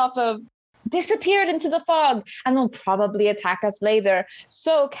strings off of disappeared into the fog and will probably attack us later.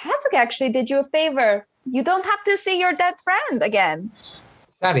 So Kazakh actually did you a favor. You don't have to see your dead friend again.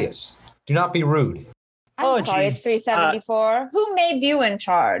 Thaddeus, do not be rude. I'm sorry, it's 374. Who made you in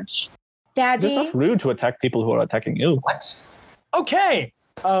charge? Daddy? It's not rude to attack people who are attacking you. What? Okay.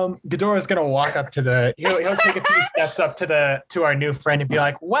 Ghidorah's gonna walk up to he'll take a few steps up to our new friend and be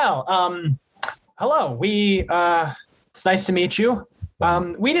like, well, hello, it's nice to meet you.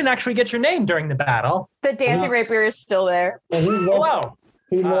 We didn't actually get your name during the battle. The dancing rapier is still there. Hello.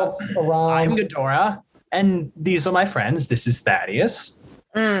 He looks around. I'm Ghidorah, and these are my friends. This is Thaddeus.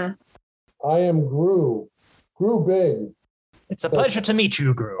 I am Gru. Gru Big. It's a pleasure to meet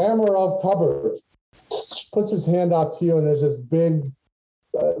you, Gru. Hammer of Cupboard. Puts his hand out to you, and there's this big,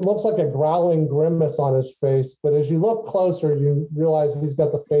 looks like a growling grimace on his face. But as you look closer, you realize he's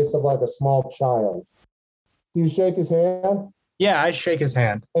got the face of like a small child. Do you shake his hand? Yeah, I shake his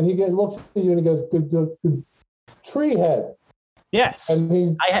hand. And he looks at you and he goes, good tree head. Yes.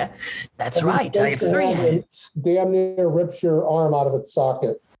 And that's right. I have 3 heads. Damn near rips your arm out of its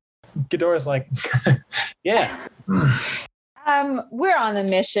socket. Ghidorah's like, yeah. We're on a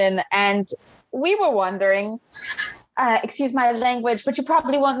mission and we were wondering, excuse my language, but you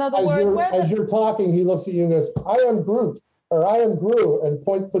probably won't know the word. As you're talking, he looks at you and goes, I am Groot. Or I am Gru, and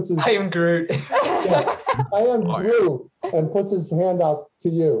puts his. I am Groot. Yeah, I am Gru, and puts his hand out to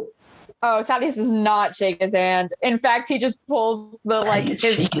you. Oh, Thaddeus does not shake his hand. In fact, he just pulls the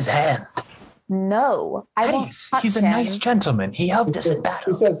shake his hand. No, I won't touch He's a nice gentleman. He helped us in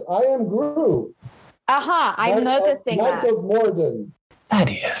battle. He says, "I am Gru." I'm noticing that. Knight of Morden.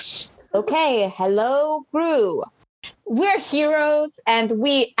 Thaddeus. Okay, hello, Gru. We're heroes, and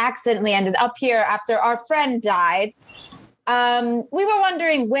we accidentally ended up here after our friend died. We were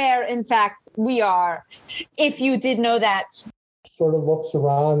wondering where, in fact, we are. If you did know that. Sort of looks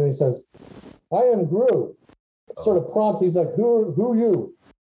around and he says, I am Gru. Sort of prompt. He's like, who are you?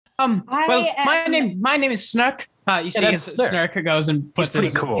 My name is Snark. You see Snark goes and puts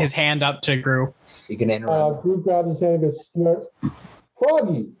his hand up to Gru. You can interrupt. Gru grabs his hand and goes, Snark.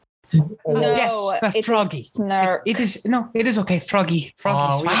 Froggy. Yes, Froggy. Snark. It is okay. Froggy.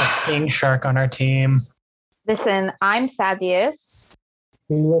 Froggy's we have a king shark on our team. Listen, I'm Thaddeus.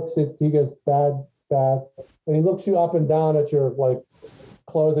 He goes, Thad, and he looks you up and down at your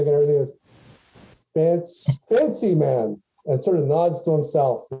clothing and everything. He goes, fancy man, and sort of nods to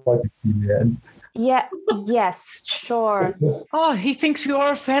himself. Yeah, yes, sure. Oh, he thinks you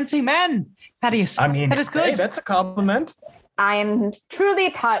are a fancy man, Thaddeus. I mean, that is good. Hey, that's a compliment. I am truly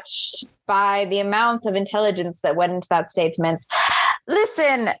touched by the amount of intelligence that went into that statement.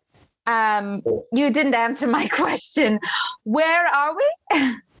 Listen, you didn't answer my question. Where are we?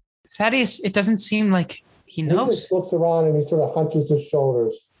 Thaddeus, it doesn't seem like he knows. He just looks around and he sort of hunches his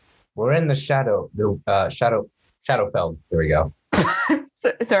shoulders. We're in the Shadowfell. There we go.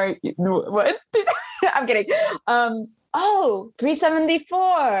 Sorry, what? I'm kidding.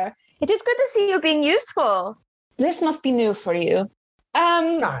 374. It is good to see you being useful. This must be new for you.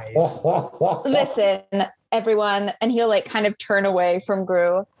 Nice. Listen, everyone, and he'll kind of turn away from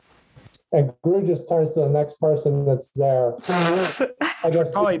Gru. And Gru just turns to the next person that's there. I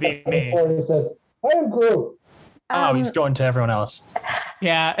guess probably be me. And he says, I am Gru. He's going to everyone else.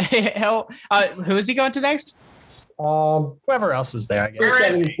 Yeah. Who is he going to next? Whoever else is there, I guess. Where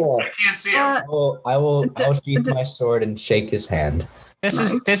is he? I can't see him. I'll sheath my sword and shake his hand. This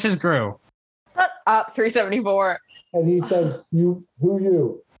is Gru. Shut up, 374. And he says, who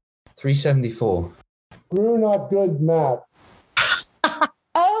you? 374. Gru not good, Matt.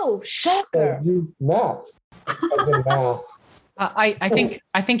 Oh, shocker. You math. I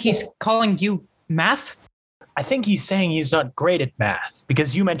think he's calling you Math. I think he's saying he's not great at math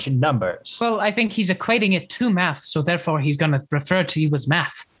because you mentioned numbers. Well, I think he's equating it to math, so therefore he's going to refer to you as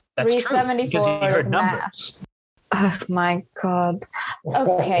math. That's true, because he heard numbers. Oh my God.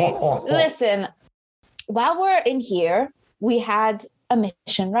 Okay, listen. While we're in here, we had a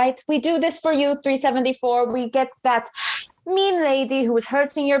mission, right? We do this for you, 374. We get that mean lady who was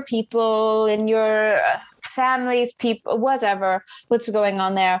hurting your people and your family's people, whatever, what's going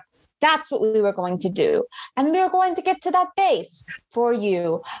on there. That's what we were going to do. And we were going to get to that base for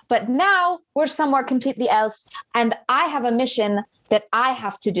you. But now we're somewhere completely else. And I have a mission that I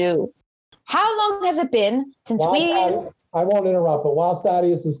have to do. How long has it been since I won't interrupt, but while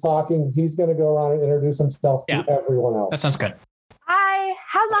Thaddeus is talking, he's going to go around and introduce himself to everyone else. That sounds good.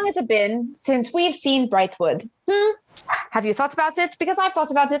 How long has it been since we've seen Brightwood? Have you thought about it? Because I've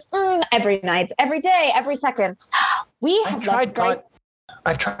thought about it every night, every day, every second.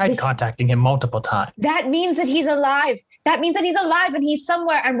 I've tried contacting him multiple times. That means that he's alive. That means that he's alive and he's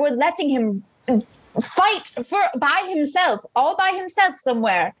somewhere and we're letting him fight by himself, all by himself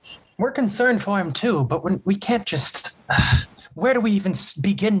somewhere. We're concerned for him too, but we can't just... Where do we even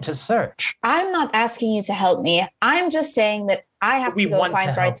begin to search? I'm not asking you to help me. I'm just saying that I have to go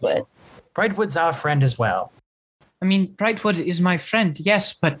find Brightwood. Brightwood's our friend as well. I mean, Brightwood is my friend,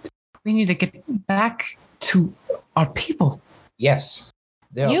 yes, but we need to get back to our people. Yes.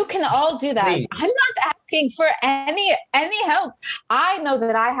 You can all do that. Please. I'm not asking for any help. I know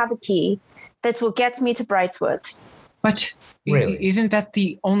that I have a key that will get me to Brightwood. But isn't that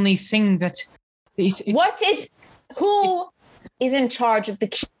the only thing that... Who is in charge of the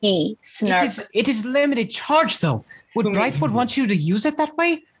key, Snurk? It is limited charge, though. Would Brightwood want you to use it that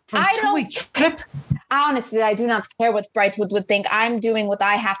way? For a two-week trip? Honestly, I do not care what Brightwood would think. I'm doing what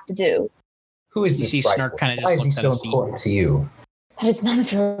I have to do. Who is this Brightwood? Why is he so important to you? That is none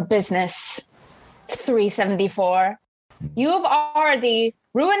of your business, 374. You have already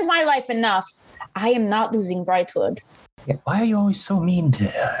ruined my life enough. I am not losing Brightwood. Yeah. Why are you always so mean to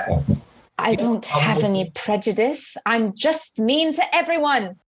her? I don't have any prejudice. I'm just mean to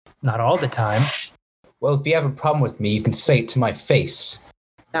everyone. Not all the time. Well, if you have a problem with me, you can say it to my face.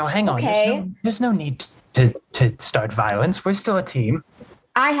 Now, hang on. Okay. There's no need to start violence. We're still a team.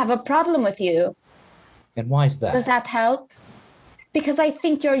 I have a problem with you. And why is that? Does that help? Because I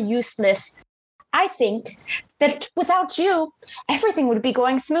think you're useless. I think that without you, everything would be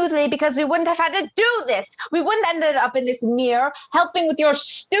going smoothly because we wouldn't have had to do this. We wouldn't have ended up in this mirror helping with your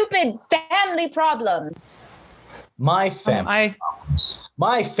stupid family problems. My family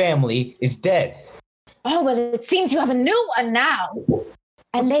is dead. Oh, well, it seems you have a new one now.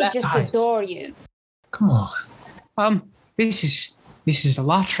 And they just adore you. Come on. This is a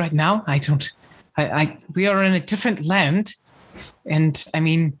lot right now. We are in a different land. And I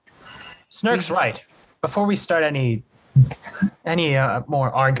mean, Snurk's right. Before we start any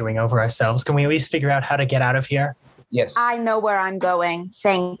more arguing over ourselves, can we at least figure out how to get out of here? Yes. I know where I'm going.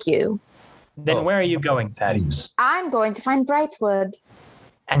 Thank you. Then where are you going, Thaddeus? I'm going to find Brightwood.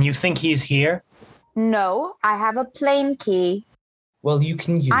 And you think he's here? No, I have a plane key. Well, you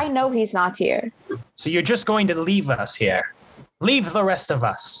can use I know he's not here. So you're just going to leave us here? Leave the rest of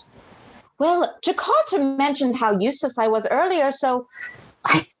us? Well, Jakarta mentioned how useless I was earlier, so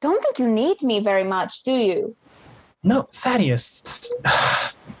I don't think you need me very much, do you? No, Thaddeus.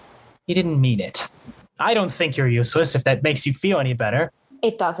 You didn't mean it. I don't think you're useless, if that makes you feel any better.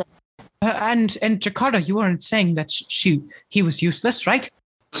 It doesn't. And Jakarta, you weren't saying that he was useless, right?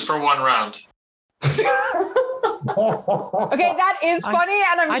 Just for one round. Okay, that is funny,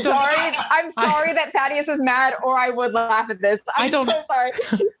 and I'm sorry. I'm sorry that Thaddeus is mad, or I would laugh at this. I'm so sorry.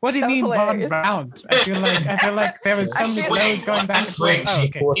 What do you mean hilarious. 1 round? I feel like there was so many blows going back. Oh,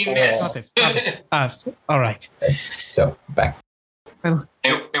 okay. He missed. All right. So back. And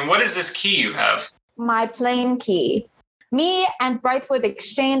what is this key you have? My plane key. Me and Brightwood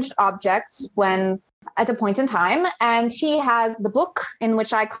exchanged objects at a point in time, and he has the book in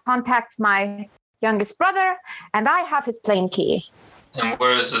which I contact my youngest brother, and I have his plane key. And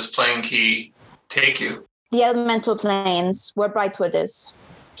where does this plane key take you? The elemental planes, where Brightwood is.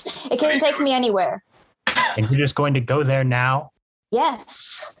 It can take me anywhere. And you're just going to go there now?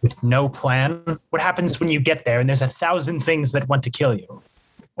 Yes. With no plan? What happens when you get there and there's 1,000 things that want to kill you?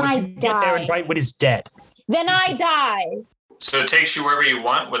 I die. Get there and Brightwood is dead. Then I die. So it takes you wherever you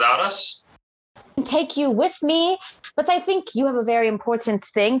want without us? Take you with me, but I think you have a very important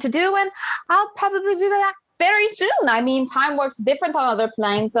thing to do, and I'll probably be back very soon. I mean, time works different on other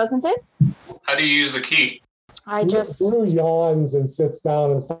planes, doesn't it? How do you use the key? Lou yawns and sits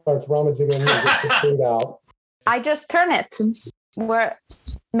down and starts rummaging and gets the food out. I just turn it.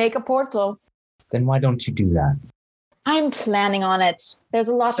 Make a portal. Then why don't you do that? I'm planning on it. There's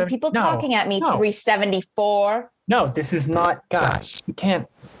a lot of people talking at me. 374. No, this is not, guys. We can't.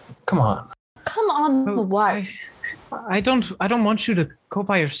 Come on. Come on, what? I don't want you to go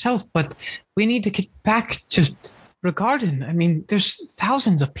by yourself, but we need to get back to Regarden. I mean, there's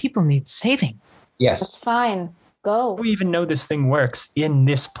thousands of people need saving. Yes. That's fine. Go. We even know this thing works in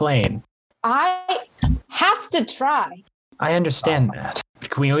this plane. I have to try. I understand that.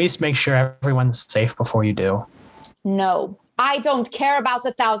 But can we at least make sure everyone's safe before you do? No, I don't care about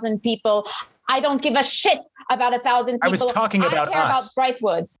 1,000 people. I don't give a shit about 1,000 people. I was talking about I care us. about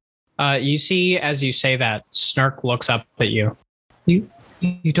Brightwood. You see, as you say that, Snark looks up at you. You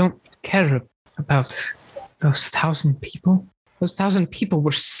don't care about those 1,000 people? Those 1,000 people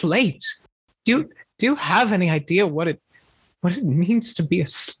were slaves. Do you have any idea what it means to be a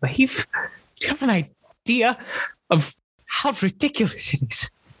slave? Do you have an idea of how ridiculous it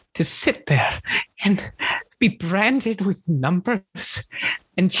is to sit there and be branded with numbers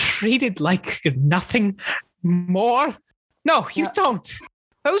and treated like nothing more? No, you don't.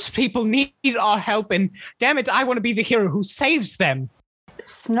 Those people need our help, and damn it, I want to be the hero who saves them.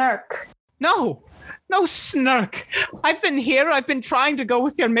 Snark. No, Snark. I've been here. I've been trying to go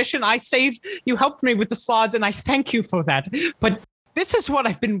with your mission. You helped me with the slots, and I thank you for that. But this is what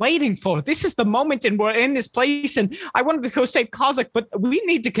I've been waiting for. This is the moment, and we're in this place, and I wanted to go save Kozak, but we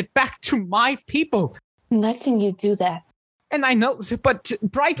need to get back to my people. I'm letting you do that. And I know, but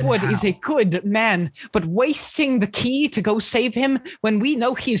Brightwood is a good man, but wasting the key to go save him when we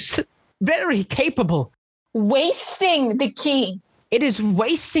know he's very capable. Wasting the key? It is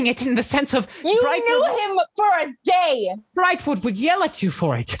wasting it in the sense of... You knew him for a day. Brightwood would yell at you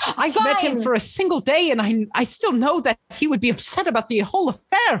for it. I've met him for a single day, and I still know that he would be upset about the whole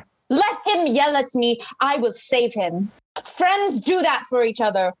affair. Let him yell at me. I will save him. Friends do that for each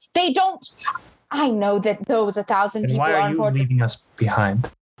other. They don't... I know that those 1,000 people are important. Why are you leaving us behind?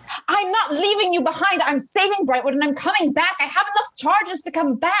 I'm not leaving you behind. I'm saving Brightwood, and I'm coming back. I have enough charges to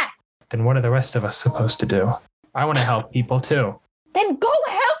come back. Then what are the rest of us supposed to do? I want to help people too. Then go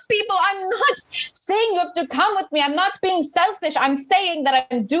help people. I'm not saying you have to come with me. I'm not being selfish. I'm saying that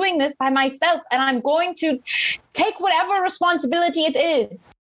I'm doing this by myself, and I'm going to take whatever responsibility it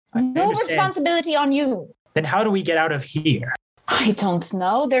is. No responsibility on you. Then how do we get out of here? I don't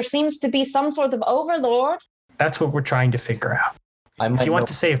know. There seems to be some sort of overlord. That's what we're trying to figure out. If you want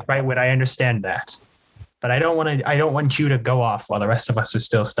to save Brightwood, I understand that. But I don't want you to go off while the rest of us are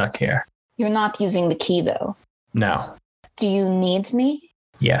still stuck here. You're not using the key, though. No. Do you need me?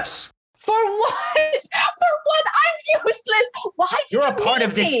 Yes. For what? For what? I'm useless. Why do you You're a part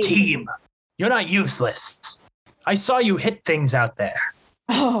of this team. You're not useless. I saw you hit things out there.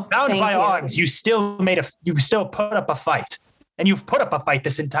 Oh, bound by arms, you still put up a fight. And you've put up a fight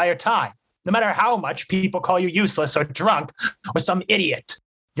this entire time. No matter how much people call you useless or drunk or some idiot.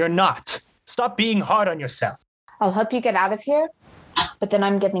 You're not. Stop being hard on yourself. I'll help you get out of here, but then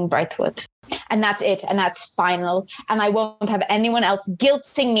I'm getting Brightwood. And that's it. And that's final. And I won't have anyone else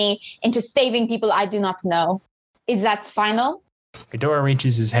guilting me into saving people I do not know. Is that final? Ghidorah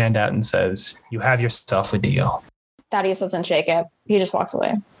reaches his hand out and says, "You have yourself a deal." Thaddeus doesn't shake it. He just walks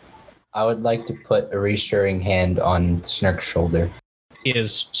away. I would like to put a reassuring hand on Snark's shoulder.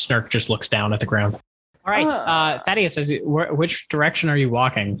 Snark just looks down at the ground. All right, Thaddeus, which direction are you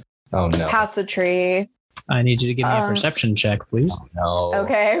walking? Oh, no. Past the tree. I need you to give me a perception check, please. Oh, no.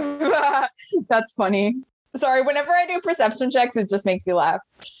 Okay. That's funny. Sorry, whenever I do perception checks, it just makes me laugh.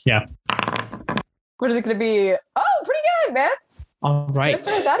 Yeah. What is it going to be? Oh, pretty good, man. All right. Good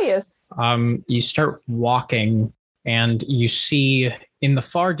for Thaddeus. You start walking, and you see in the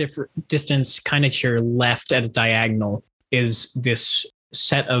far distance, kind of to your left at a diagonal, is this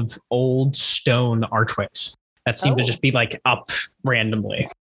set of old stone archways that seem to just be like up randomly.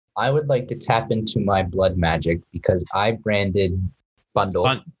 I would like to tap into my blood magic because I branded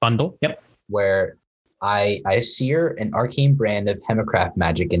Bundle. Bundle, yep. Where I sear an arcane brand of Hemocraft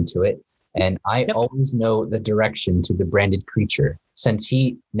magic into it, and I always know the direction to the branded creature. Since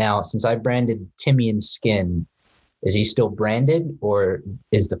I branded Timian's skin, is he still branded, or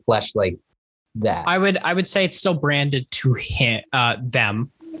is the flesh like that? I would say it's still branded to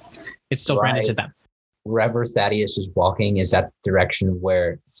them. It's still branded to them. Wherever Thaddeus is walking, is that the direction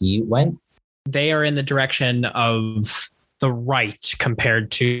where he went? They are in the direction of the right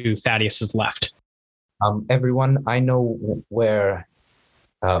compared to Thaddeus's left. Everyone, I know where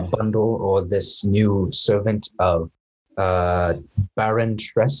Bundle, or this new servant of Baron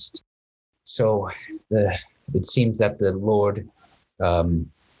Trest. So it seems that the Lord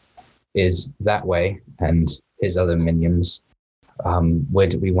is that way, and his other minions. Where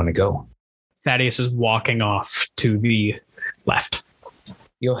do we want to go? Thaddeus is walking off to the left.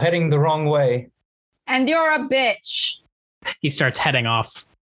 You're heading the wrong way. And you're a bitch. He starts heading off.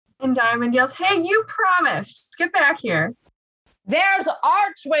 And Diamond yells, "Hey, you promised. Get back here." There's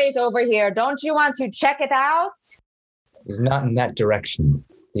archways over here. Don't you want to check it out? It's not in that direction.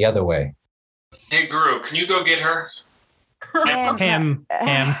 The other way. Hey, Gru, can you go get her? Ham.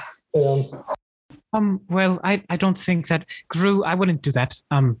 Well, I don't think that Gru, I wouldn't do that.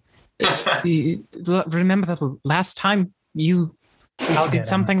 Remember the last time you did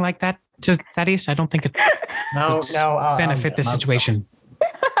something like that to Thaddeus? I don't think it benefit the situation.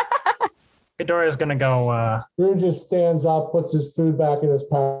 Ghidorah's gonna go. Gru just stands up, puts his food back in his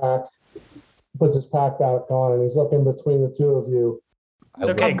pack, puts his pack back on, and he's looking between the two of you. It's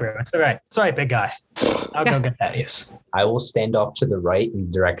okay, Gru. It's all right. It's all right, big guy. I'll go get Thaddeus. I will stand off to the right in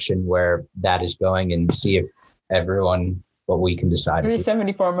the direction where that is going and see if everyone, what we can decide.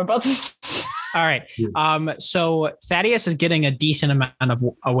 374, I'm about to... All right. So Thaddeus is getting a decent amount of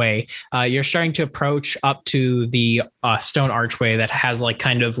away. You're starting to approach up to the stone archway that has like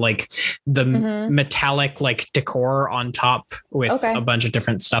kind of like the metallic like decor on top with a bunch of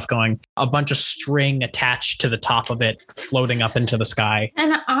different stuff going, a bunch of string attached to the top of it, floating up into the sky.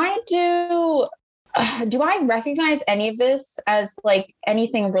 And do I recognize any of this as like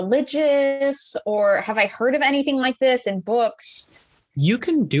anything religious, or have I heard of anything like this in books? You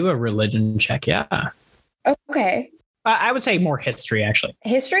can do a religion check, yeah. Okay. I would say more history, actually.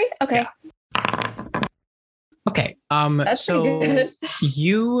 History? Okay. Yeah. Okay. That's so good.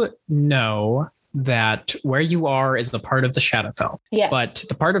 You know that where you are is the part of the Shadowfell. Yes. But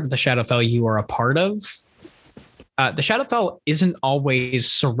the part of the Shadowfell you are a part of, the Shadowfell isn't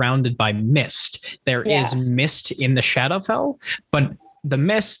always surrounded by mist. There is mist in the Shadowfell, but the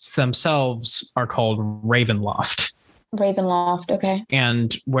mists themselves are called Ravenloft. Ravenloft, okay.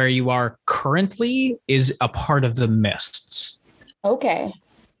 And where you are currently is a part of the mists. Okay.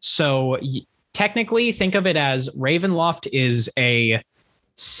 So technically, think of it as Ravenloft is a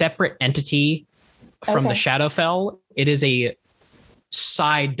separate entity from the Shadowfell. It is a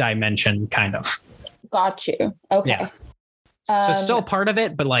side dimension, kind of. Got you. Okay. Yeah. So it's still a part of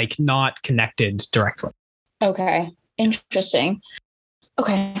it, but like not connected directly. Okay. Interesting.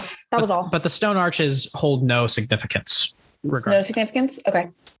 Okay. That was all. But the stone arches hold no significance. No significance? Okay.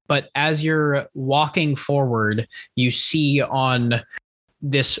 But as you're walking forward, you see on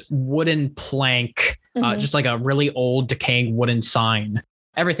this wooden plank, just like a really old decaying wooden sign.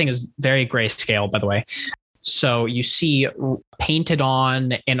 Everything is very grayscale, by the way. So you see painted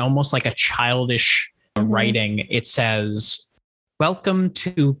on in almost like a childish writing, it says, "Welcome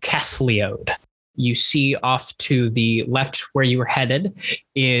to Cathleode." You see off to the left where you were headed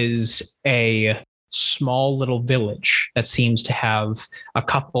is a small little village that seems to have a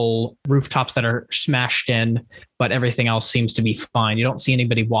couple rooftops that are smashed in, but everything else seems to be fine. You don't see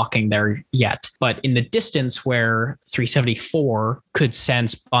anybody walking there yet. But in the distance where 374 could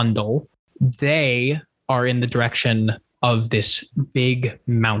sense Bundle, they are in the direction of this big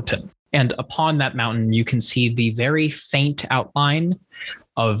mountain. And upon that mountain, you can see the very faint outline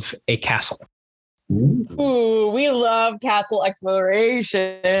of a castle. Ooh, we love castle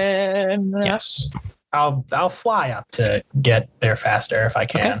exploration. Yes. I'll fly up to get there faster if I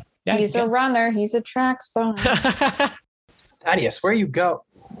can. Okay. Yeah, he's a runner. He's a track star. Thaddeus, where you go?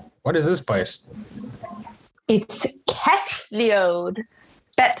 What is this place? It's Cathleode.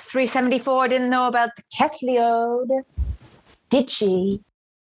 Bet 374 didn't know about the Cathleode. Did she?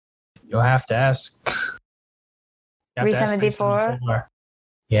 You'll have to ask. 374?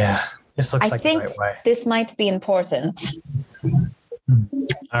 Yeah. This looks like the right way. I think this might be important. All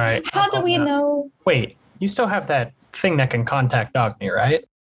right. How do we know? Wait, you still have that thing that can contact Agni, right?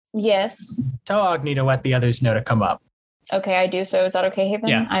 Yes. Tell Agni to let the others know to come up. Okay, I do. So is that okay, Haven?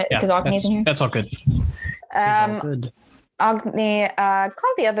 Yeah. Because Agni's in here. That's all good. All good. Agni,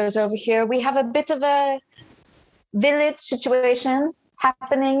 call the others over here. We have a bit of a village situation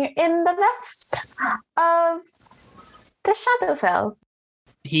happening in the west of the Shadowfell.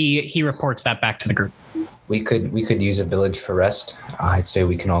 He reports that back to the group. We could use a village for rest. I'd say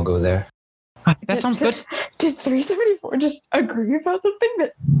we can all go there. That sounds good. Did 374 just agree about something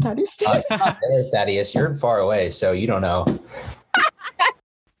that Thaddeus did? It's not there, Thaddeus. You're far away, so you don't know.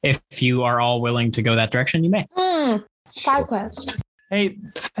 If you are all willing to go that direction, you may. Side quest. Hey,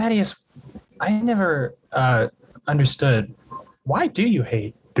 Thaddeus, I never understood. Why do you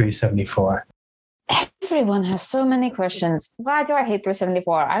hate 374? Everyone has so many questions. Why do I hate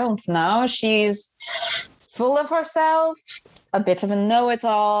 374? I don't know. She's full of herself, a bit of a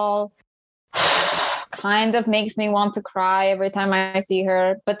know-it-all, kind of makes me want to cry every time I see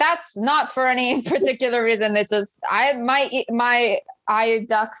her, but that's not for any particular reason. It's just my eye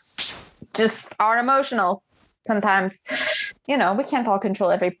ducts just are emotional sometimes. You know, we can't all control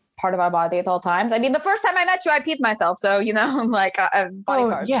every part of our body at all times. I mean, the first time I met you, I peed myself, so you know, like body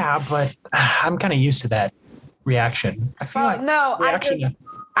parts. Yeah, but I'm kind of used to that reaction. I feel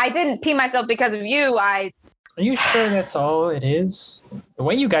I didn't pee myself because of you. Are you sure that's all it is?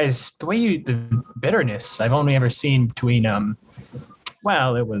 The bitterness I've only ever seen between it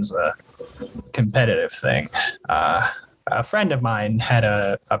was a competitive thing. A friend of mine had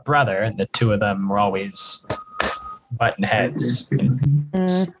a brother, and the two of them were always button heads.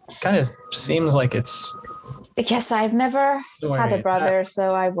 Kind of seems like it's. I guess I've never had a brother,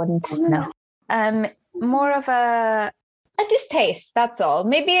 so I wouldn't know. More of a distaste, that's all.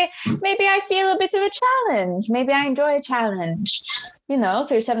 Maybe I feel a bit of a challenge. Maybe I enjoy a challenge. You know,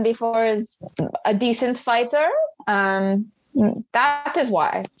 374 is a decent fighter. That is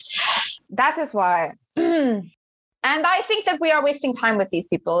why. And I think that we are wasting time with these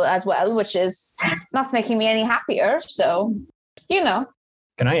people as well, which is not making me any happier. So, you know.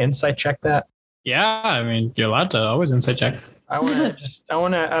 Can I insight check that? Yeah, I mean, you're allowed to always insight check. I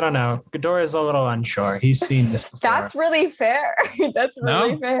don't know. Ghidorah's a little unsure. He's seen this before. That's really fair. That's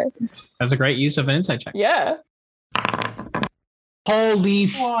really fair. That's a great use of an insight check. Yeah. Holy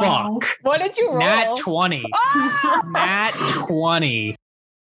fuck. What did you roll? Nat 20. Nat 20.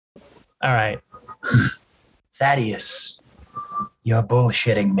 All right. Thaddeus, you're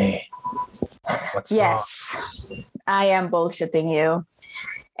bullshitting me. What's wrong? I am bullshitting you.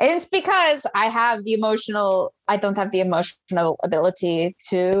 And it's because I don't have the emotional ability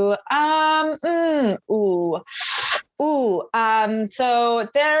to, so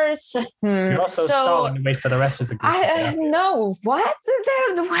there's, you're also stalling to wait for the rest of the group. No, what?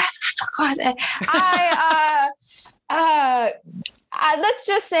 Where the fuck are they? Let's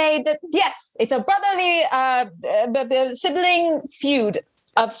just say that, yes, it's a brotherly sibling feud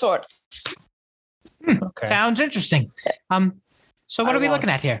of sorts. Okay. Sounds interesting. So what are we looking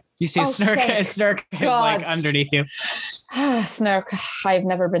at here? You see Snurk is like underneath you. Snurk, I've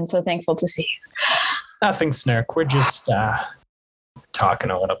never been so thankful to see you. Nothing, Snurk. We're just talking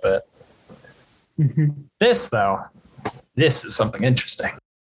a little bit. Mm-hmm. This is something interesting.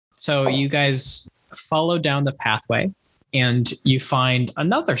 So you guys follow down the pathway and you find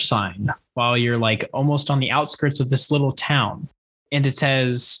another sign while you're like almost on the outskirts of this little town. And it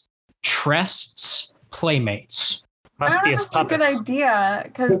says Trest's Playmates. Must be his puppets. That's a good idea,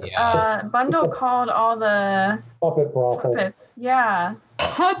 because Bundle called all the puppet brothel. Puppets. Yeah.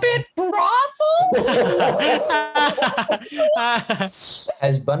 Puppet brothel?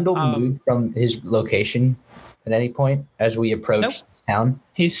 Has Bundle moved from his location at any point as we approach this town?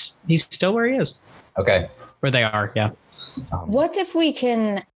 He's still where he is. Okay. Where they are, yeah. What if we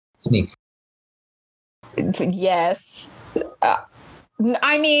can sneak? Yes.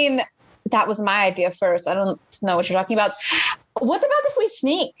 I mean, that was my idea first. I don't know what you're talking about. What about if we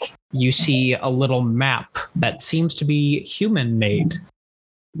sneak? You see a little map that seems to be human made.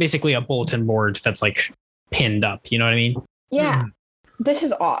 Basically a bulletin board that's like pinned up. You know what I mean? Yeah. This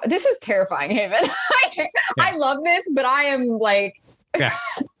is This is terrifying, Haven. I love this, but I am like... Yeah,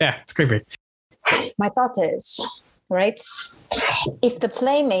 it's creepy. My thought is, right? If the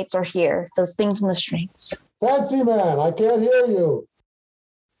playmates are here, those things on the strings. Fancy man, I can't hear you.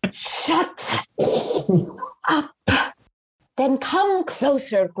 Shut up. Then come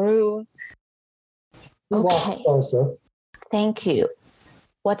closer, Gru. Okay. Closer. Thank you.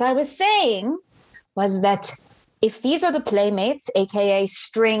 What I was saying was that if these are the playmates, aka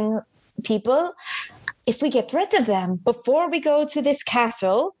string people, if we get rid of them before we go to this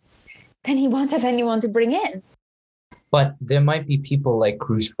castle, then he won't have anyone to bring in. But there might be people like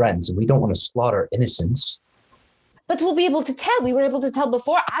Gru's friends, and we don't want to slaughter innocents. But we'll be able to tell. We were able to tell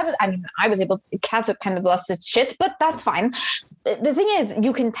before. I was able to. Castle kind of lost its shit, but that's fine. The thing is,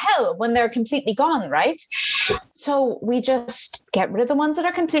 you can tell when they're completely gone, right? So we just get rid of the ones that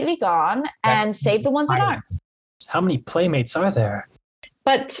are completely gone and save the ones that aren't. How many playmates are there?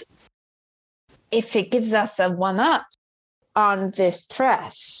 But if it gives us a one-up on this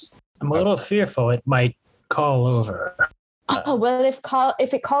dress, I'm a little fearful it might call over. Oh well,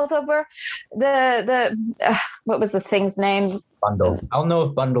 if it calls over the what was the thing's name? Bundle. I'll know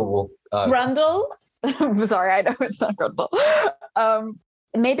if Bundle will. Grundle. Sorry, I know it's not Grundle.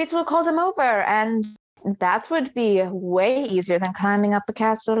 Maybe it will call them over, and that would be way easier than climbing up a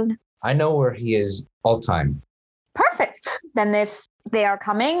castle. I know where he is all time. Perfect. Then if they are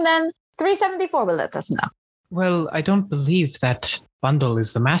coming, then 374 will let us know. Well, I don't believe that Bundle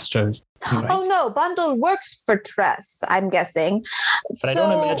is the master. Right. Oh no, bundle works for Tress, I'm guessing. But I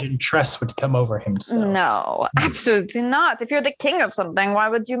don't imagine Tress would come over himself. No, absolutely not. If you're the king of something, why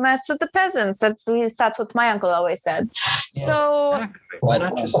would you mess with the peasants? At least that's what my uncle always said. Yes, so exactly. Why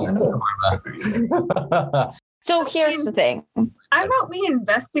not just So here's the thing. How about we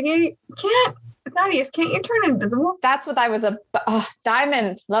investigate? Thaddeus, can't you turn invisible? That's what I was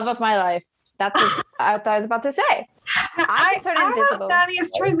Diamond, love of my life. That's what I was about to say. I can turn invisible.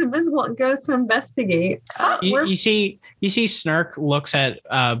 Thaddeus turns invisible and goes to investigate. You see Snark looks at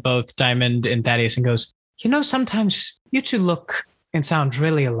both Diamond and Thaddeus and goes, sometimes you two look and sound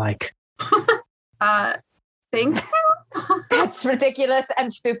really alike. Thanks. That's ridiculous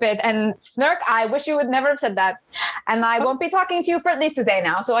and stupid. And Snark, I wish you would never have said that. And I won't be talking to you for at least a day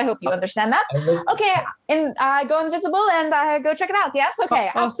now. So I hope you understand that. Okay. And I go invisible and I go check it out. Yes.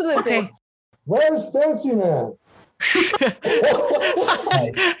 Okay. Absolutely. Okay. Where's Fancy Man?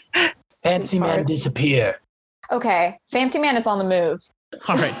 Fancy Man disappear. Okay. Fancy Man is on the move.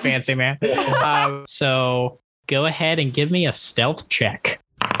 All right, Fancy Man. So go ahead and give me a stealth check.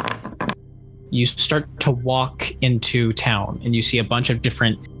 You start to walk into town and you see a bunch of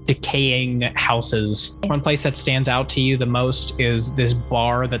different decaying houses. One place that stands out to you the most is this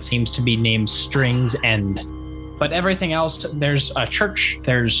bar that seems to be named Strings End. But everything else, there's a church,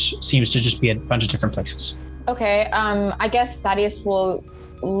 seems to just be a bunch of different places. Okay, I guess Thaddeus will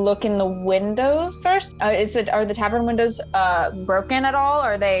look in the windows first. Are the tavern windows broken at all?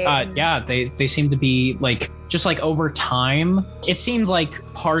 Or are they? Yeah, they seem to be just over time. It seems like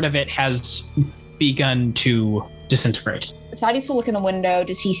part of it has begun to disintegrate. Thaddeus will look in the window.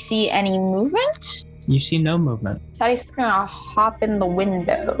 Does he see any movement? You see no movement. Thaddeus is gonna hop in the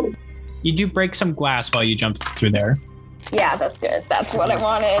window. You do break some glass while you jump through there. Yeah, that's good. That's what I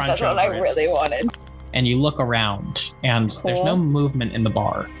wanted. That's what I really wanted. And you look around, and there's no movement in the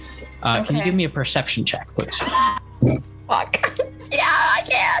bar. Okay. Can you give me a perception check, please? Fuck. Yeah, I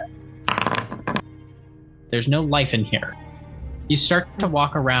can. There's no life in here. You start to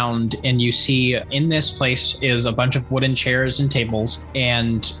walk around, and you see in this place is a bunch of wooden chairs and tables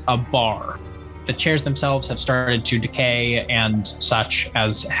and a bar. The chairs themselves have started to decay and such,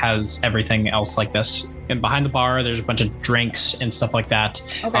 as has everything else like this. And behind the bar, there's a bunch of drinks and stuff like that.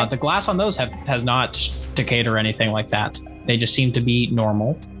 Okay. The glass on those has not decayed or anything like that. They just seem to be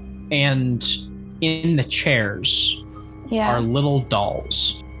normal. And in the chairs are little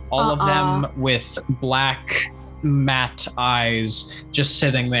dolls. All of them with black matte eyes, just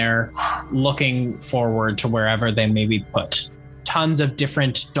sitting there looking forward to wherever they may be put. Tons of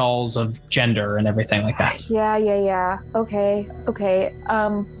different dolls of gender and everything like that. Yeah. Okay.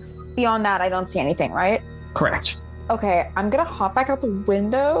 Beyond that, I don't see anything, right? Correct. Okay, I'm gonna hop back out the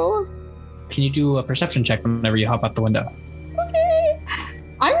window. Can you do a perception check whenever you hop out the window? Okay.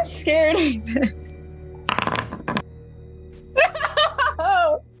 I'm scared of this.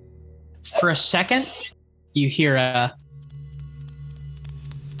 No! For a second, you hear a...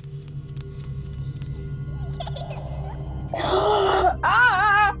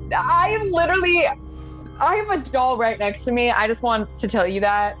 I have a doll right next to me. I just want to tell you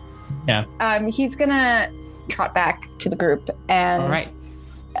that. Yeah. He's gonna trot back to the group and. All right.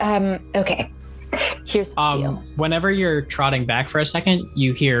 Okay. Here's the deal. Whenever you're trotting back for a second,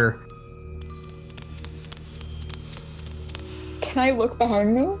 you hear. Can I look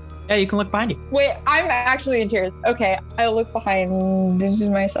behind me? Yeah, you can look behind you. Wait, I'm actually in tears. Okay, I'll look behind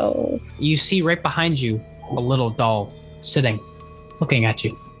myself. You see right behind you a little doll sitting, looking at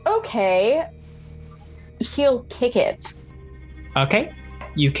you. Okay. He'll kick it. Okay.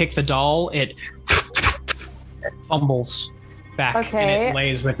 You kick the doll, it fumbles back and it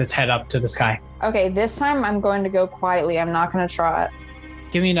lays with its head up to the sky. Okay, this time I'm going to go quietly. I'm not going to trot.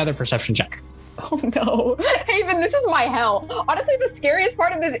 Give me another perception check. Oh no. Haven, this is my hell. Honestly, the scariest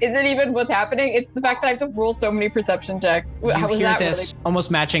part of this isn't even what's happening. It's the fact that I have to roll so many perception checks. You hear this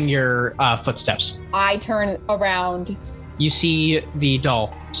almost matching your footsteps. I turn around. You see the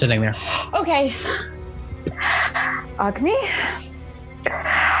doll sitting there. Okay. Agni,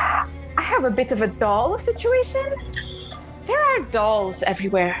 I have a bit of a doll situation. There are dolls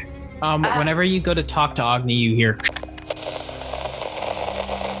everywhere. Whenever you go to talk to Agni, you hear...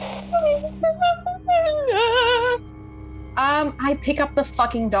 I pick up the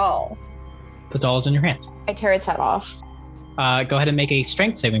fucking doll. The doll is in your hands. I tear its head off. Go ahead and make a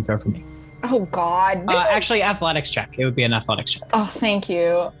strength saving throw for me. Oh, God. Actually, athletics check. It would be an athletics check. Oh, thank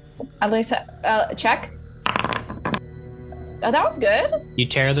you. At least, check. Oh, that was good. You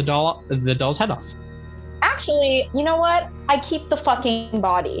tear the doll's head off. Actually, you know what? I keep the fucking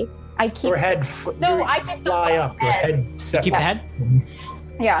body. I keep your head. I keep the fly up. Your head. Keep the head.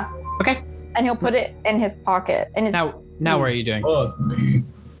 Yeah. Okay. And he'll put it in his pocket. Now what are you doing?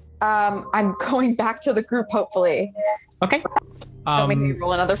 I'm going back to the group, hopefully. Okay. Make me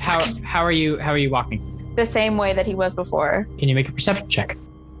roll another. How are you walking? The same way that he was before. Can you make a perception check?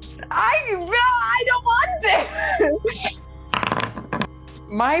 I don't want to.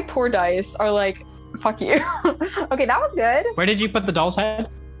 My poor dice are like, fuck you. Okay, that was good. Where did you put the doll's head?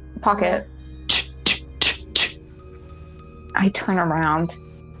 Pocket. I turn around.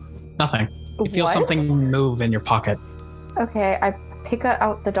 Nothing. You feel something move in your pocket. Okay, I pick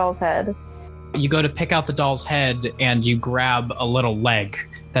out the doll's head. You go to pick out the doll's head and you grab a little leg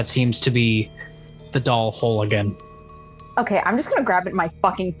that seems to be the doll whole again. Okay, I'm just gonna grab it in my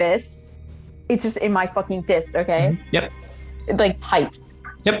fucking fist. It's just in my fucking fist, okay? Mm-hmm. Yep. Like tight.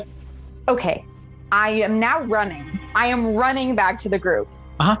 Yep. Okay. I am now running. I am running back to the group.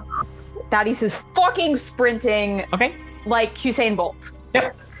 Uh-huh. Thaddeus is fucking sprinting. Okay. Like Usain Bolt.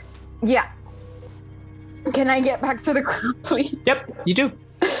 Yep. Yeah. Can I get back to the group, please? Yep, you do.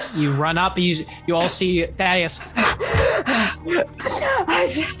 You run up, you all see Thaddeus.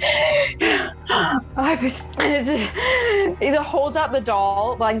 It holds out the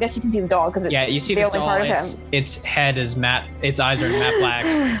doll. Well, I guess you can see the doll because it's you see the this only doll, part of him. its head is matte, its eyes are matte black,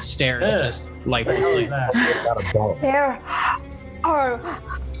 stares just lifelessly. There are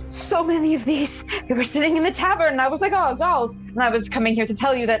so many of these. We were sitting in the tavern and I was like, oh, dolls. And I was coming here to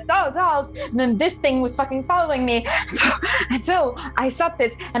tell you that, oh, dolls. And then this thing was fucking following me. So I stopped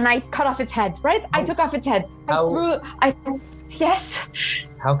it and I cut off its head, right? I took off its head. Yes?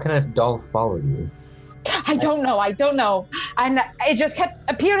 How can a doll follow you? I don't know. And it just kept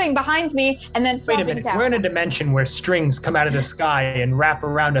appearing behind me and then Wait a minute. down. We're in a dimension where strings come out of the sky and wrap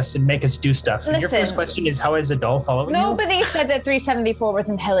around us and make us do stuff. And your first question is, how is a doll following you? Nobody said that 374 was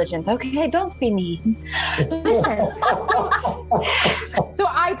intelligent. Okay, don't be mean. Listen. So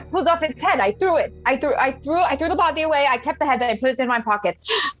I pulled off its head. I threw it. I threw the body away. I kept the head and I put it in my pocket.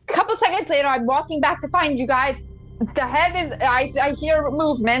 A couple seconds later, I'm walking back to find you guys. The head is, I hear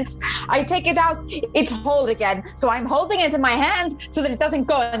movement. I take it out, it's whole again. So I'm holding it in my hand so that it doesn't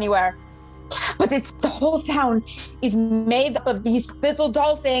go anywhere. But the whole town is made up of these little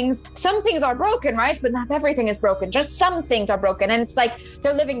doll things. Some things are broken, right? But not everything is broken. Just some things are broken. And it's like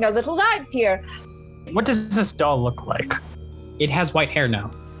they're living their little lives here. What does this doll look like? It has white hair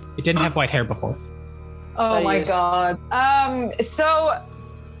now. It didn't have white hair before. Oh my God. So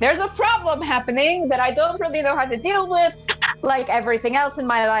there's a problem happening that I don't really know how to deal with, like everything else in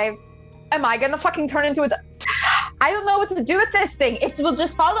my life. Am I gonna fucking turn into it? I don't know what to do with this thing. It will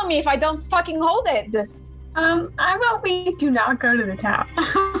just follow me if I don't fucking hold it. I vote we do not go to the town.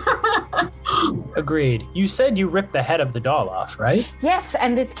 Agreed. You said you ripped the head of the doll off, right? Yes,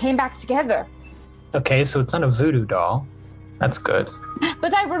 and it came back together. Okay, so it's not a voodoo doll. That's good.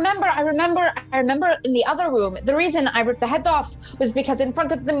 But I remember in the other room, the reason I ripped the head off was because in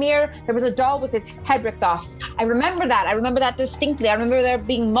front of the mirror, there was a doll with its head ripped off. I remember that distinctly. I remember there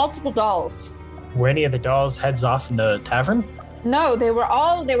being multiple dolls. Were any of the dolls' heads off in the tavern? No, they were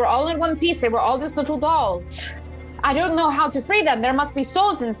all in one piece. They were all just little dolls. I don't know how to free them. There must be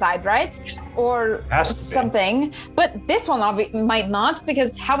souls inside, right? Or something. But this one might not,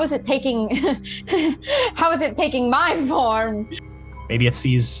 because how is it taking my form? Maybe it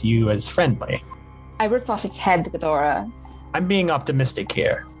sees you as friendly. I ripped off its head, Ghidorah. I'm being optimistic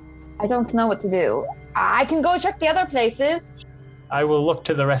here. I don't know what to do. I can go check the other places. I will look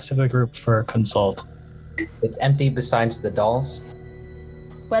to the rest of the group for a consult. It's empty besides the dolls?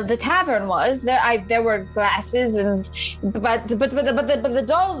 Well, the tavern was. There were glasses but the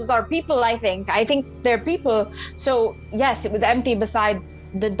dolls are people, I think. I think they're people. So yes, it was empty besides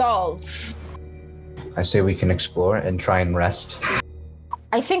the dolls. I say we can explore and try and rest.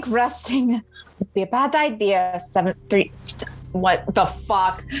 I think resting would be a bad idea.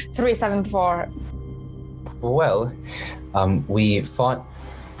 374. Well, we fought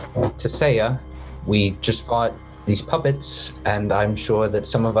Tisea. We just fought these puppets, and I'm sure that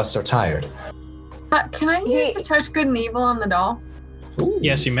some of us are tired. Can I use to touch good and evil on the doll? Ooh.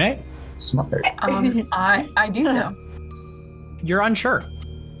 Yes, you may. Smart. I do so. You're unsure.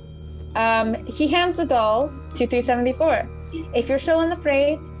 He hands the doll to 374. If you're so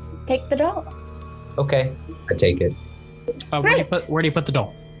unafraid, take the doll. Okay, I take it. Where do you put the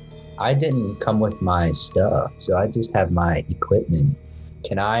doll? I didn't come with my stuff, so I just have my equipment.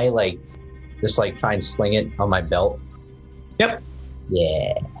 Can I just try and sling it on my belt? Yep.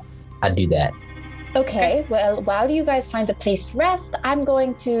 Yeah, I'd do that. Okay, well, while you guys find a place to rest, I'm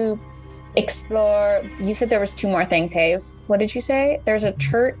going to explore. You said there was 2 more things, Have. What did you say? There's a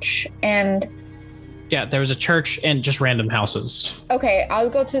church and Yeah, there was a church and just random houses. Okay, I'll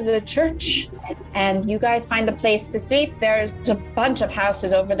go to the church and you guys find a place to sleep. There's a bunch of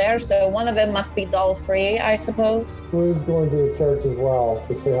houses over there, so one of them must be doll-free, I suppose. Lou's going to the church as well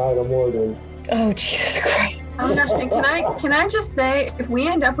to say hi to Morgan. Oh, Jesus Christ. Oh, gosh, and can I just say, if we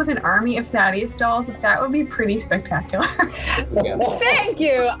end up with an army of Thaddeus dolls, that would be pretty spectacular. Thank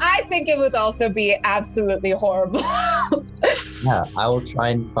you. I think it would also be absolutely horrible. Yeah, I will try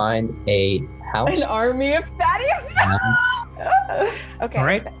and find a house. An army of Thaddeus dolls. Okay. All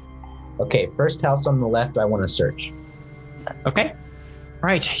right. Okay, first house on the left, I want to search. Okay.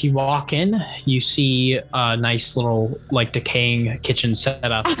 Right, you walk in, you see a nice little, like, decaying kitchen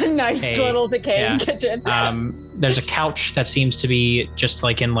setup. A nice little decaying kitchen. There's a couch that seems to be just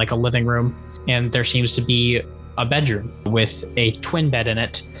like in like a living room, and there seems to be a bedroom with a twin bed in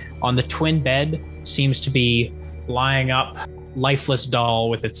it. On the twin bed seems to be lying up lifeless doll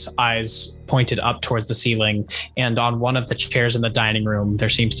with its eyes pointed up towards the ceiling, and on one of the chairs in the dining room there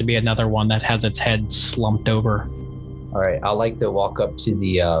seems to be another one that has its head slumped over. All right, I'd like to walk up to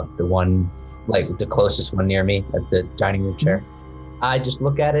the one, like the closest one near me at the dining room chair. I just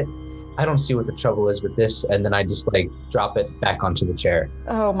look at it. I don't see what the trouble is with this, and then I just like drop it back onto the chair.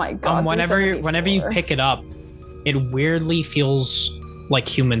 Oh my God. Whenever you pick it up, it weirdly feels like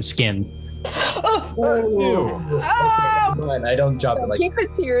human skin. Okay, I don't drop it like. Keep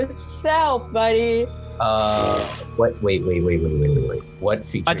it to yourself, buddy. What? Wait. What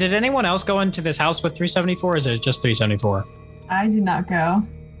feature? Did anyone else go into this house with 374, or is it just 374? I did not go.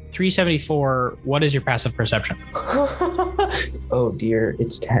 374, what is your passive perception? Oh dear,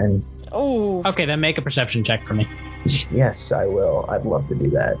 it's 10. Oh. Okay, then make a perception check for me. Yes, I will. I'd love to do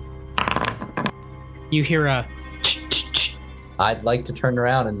that. You hear a... I'd like to turn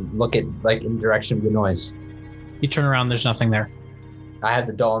around and look at, like, in the direction of the noise. You turn around, there's nothing there. I have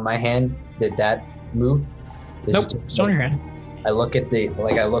the doll in my hand. Did that move? Nope, still in your hand. I look at the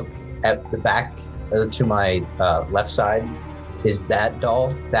back to my left side. Is that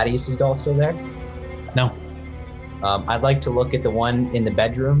doll, Thaddeus' doll, still there? No. I'd like to look at the one in the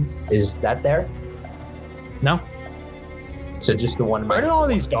bedroom. Is that there? No. So just the one. Where did all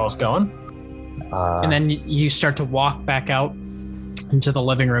these dolls going? And then you start to walk back out into the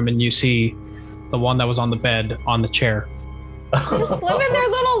living room, and you see the one that was on the bed on the chair. They're just living their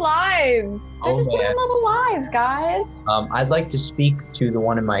little lives. They're just living little lives, guys. I'd like to speak to the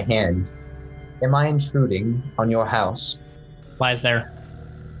one in my hand. Am I intruding on your house? Lies there.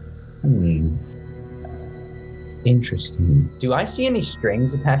 Interesting. Do I see any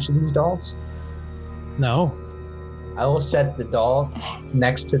strings attached to these dolls? No. I will set the doll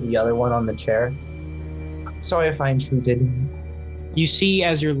next to the other one on the chair. Sorry if I intruded. You see,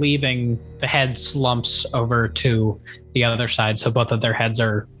 as you're leaving, the head slumps over to the other side, so both of their heads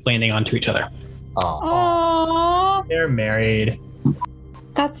are leaning onto each other. Aww. They're married.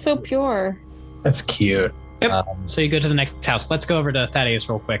 That's so pure. That's cute. Yep. So you go to the next house. Let's go over to Thaddeus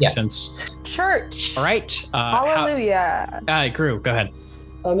real quick, since... Church. All right. Hallelujah. Gru, go ahead.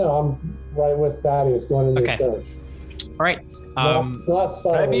 Oh, no, I'm right with Thaddeus going into the church. All right. Not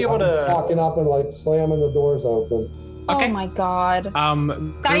subtly. I'm just walking up and like slamming the doors open. Okay. Oh my God.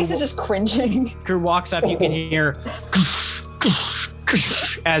 Thaddeus is just cringing. Gru walks up. You can hear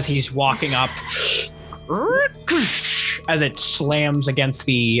as he's walking up, as it slams against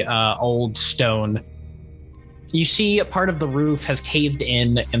the old stone. You see a part of the roof has caved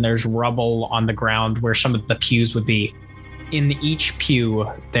in, and there's rubble on the ground where some of the pews would be. In each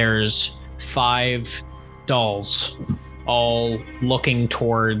pew, there's 5 dolls, all looking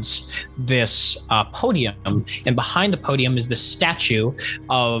towards this podium. And behind the podium is the statue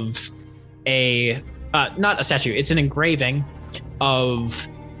of not a statue, it's an engraving of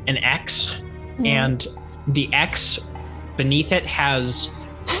an X. And the X beneath it has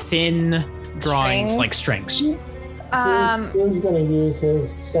thin drawings like strings. Who's going to use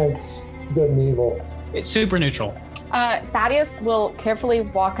his sense good and evil? It's super neutral. Thaddeus will carefully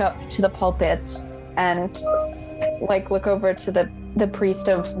walk up to the pulpit and like look over to the priest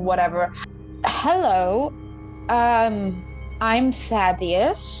of whatever. Hello, I'm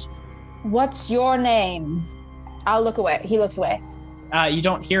Thaddeus. What's your name? I'll look away. He looks away. You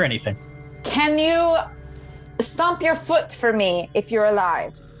don't hear anything. Can you stomp your foot for me if you're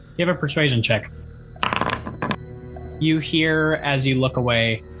alive? Give a persuasion check. You hear as you look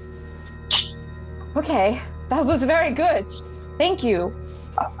away. Okay, that was very good. Thank you.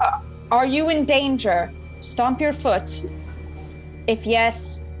 Are you in danger? Stomp your foot. If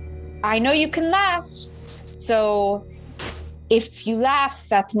yes, I know you can laugh. So if you laugh,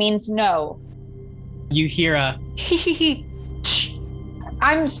 that means no. You hear a hee hee hee.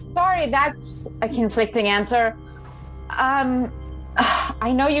 I'm sorry, that's a conflicting answer.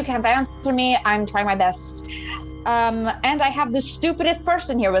 I know you can't answer me. I'm trying my best. And I have the stupidest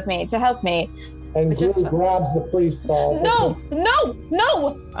person here with me to help me. And Gru grabs the priest doll. No!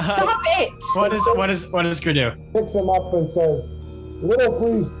 Stop it! What does Gru do? Picks him up and says, "Little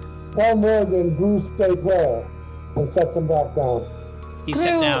priest, tell Morgan Gru stay prayer," and sets him back down. He's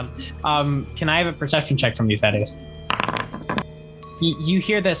set down. Can I have a perception check from you, Thaddeus? You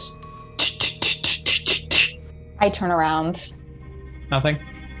hear this? I turn around. Nothing?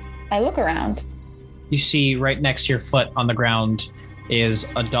 I look around. You see right next to your foot on the ground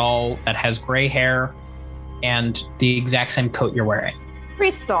is a doll that has gray hair and the exact same coat you're wearing.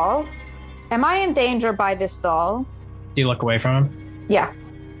 Priest doll, am I in danger by this doll? Do you look away from him? Yeah.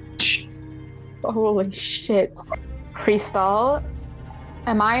 Holy shit. Priest doll,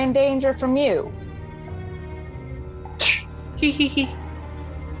 am I in danger from you?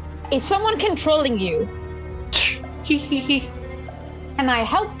 Is someone controlling you? Can I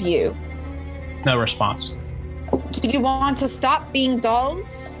help you? No response. Do you want to stop being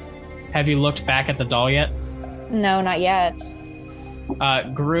dolls? Have you looked back at the doll yet? No, not yet.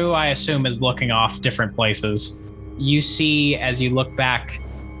 Gru, I assume, is looking off different places. You see, as you look back,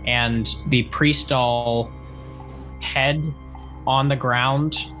 and the priest doll head on the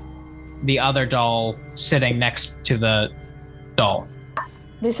ground, the other doll sitting next to the doll.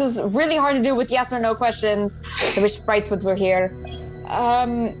 This is really hard to do with yes or no questions. I wish Sprites were here.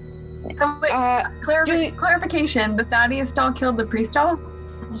 Clarification, the Thaddeus doll killed the priest doll?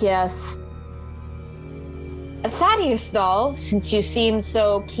 Yes. Thaddeus doll, since you seem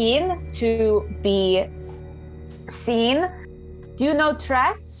so keen to be seen, do you know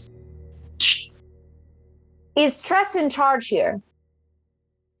Tress? Is Tress in charge here?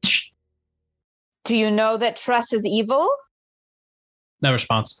 Do you know that Tress is evil? No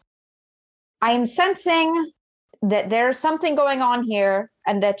response. I am sensing that there's something going on here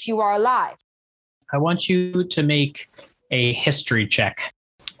and that you are alive. I want you to make a history check.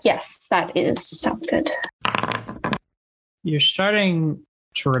 Yes, sounds good. You're starting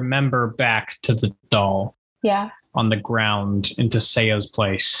to remember back to the doll. Yeah. On the ground in Tesea's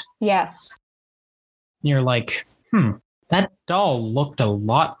place. Yes. You're like, that doll looked a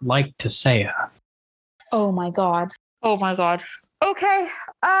lot like Tesea. Oh my god. Okay.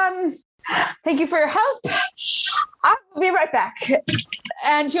 Thank you for your help. I'll be right back.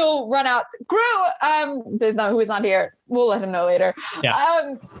 And she'll run out. Gru, who is not here. We'll let him know later.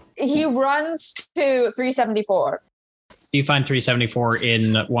 Yeah. He runs to 374. You find 374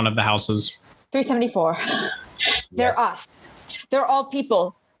 in one of the houses. 374. They're us. They're all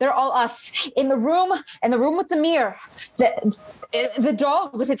people. They're all us. In the room with the mirror. The doll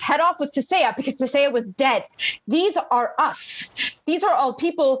with its head off was Tesea because Tesea was dead. These are us. These are all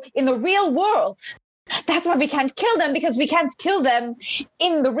people in the real world. That's why we can't kill them, because we can't kill them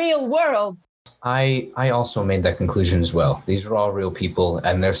in the real world. I also made that conclusion as well. These are all real people,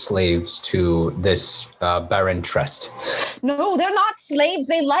 and they're slaves to this Baron Trest. No, they're not slaves.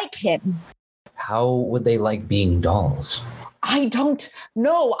 They like him. How would they like being dolls? I don't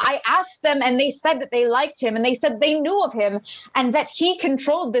know. I asked them and they said that they liked him and they said they knew of him and that he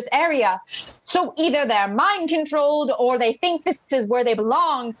controlled this area. So either they're mind controlled or they think this is where they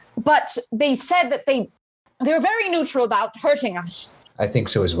belong. But they said that they're very neutral about hurting us. I think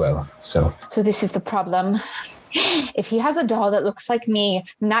so as well. So this is the problem. If he has a doll that looks like me,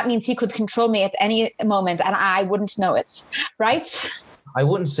 then that means he could control me at any moment and I wouldn't know it, right? I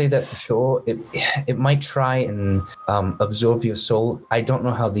wouldn't say that for sure. It might try and absorb your soul. I don't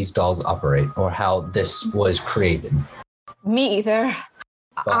know how these dolls operate or how this was created. Me either.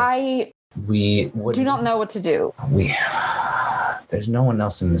 I do not know what to do. There's no one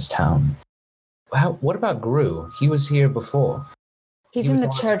else in this town. What about Gru? He was here before. He's in the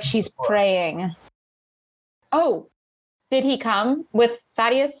church. He's praying. Oh, did he come with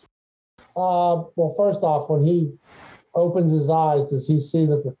Thaddeus? Well, first off, when he opens his eyes, does he see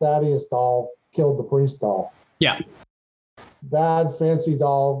that the Thaddeus doll killed the priest doll? Yeah. Bad fancy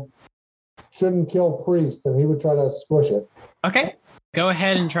doll shouldn't kill priest, and he would try to squish it. Okay. Go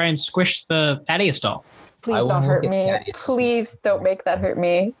ahead and try and squish the Thaddeus doll. Please don't hurt me. Please don't make that hurt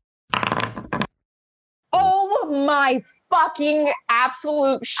me. Oh my fucking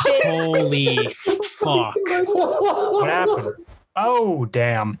absolute shit. Holy fuck. What happened? Oh,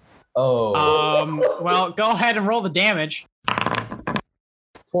 damn. Oh. Well, go ahead and roll the damage.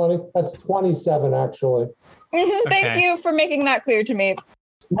 20. That's 27, actually. Thank you for making that clear to me.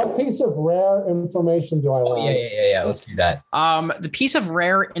 What piece of rare information do I learn? Yeah. Let's do that. The piece of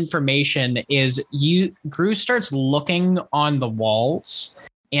rare information is Gru starts looking on the walls,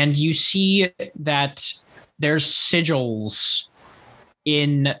 and you see that there's sigils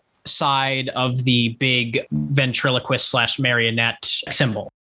inside of the big ventriloquist / marionette symbol.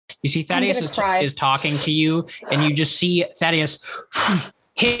 You see Thaddeus is talking to you, and you just see Thaddeus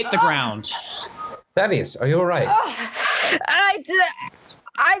hit the ground. Thaddeus, are you all right?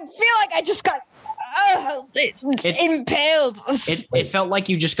 I feel like I just got impaled. It felt like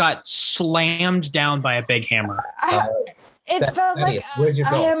you just got slammed down by a big hammer. It felt like a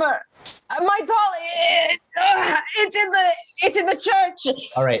hammer. My doll, it's in the church.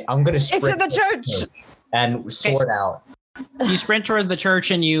 All right, I'm gonna sprint. It's in the church. And sword out. You sprint toward the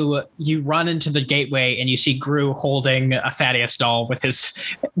church and you run into the gateway and you see Gru holding a Thaddeus doll with his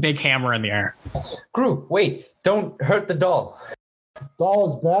big hammer in the air. Gru, wait, don't hurt the doll. Doll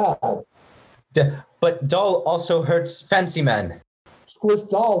is bad. But doll also hurts Fancy Man. Squish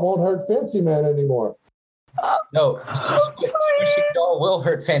doll won't hurt Fancy Man anymore. No, squishing doll will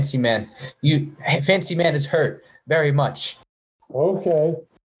hurt Fancy Man. Fancy Man is hurt very much. Okay.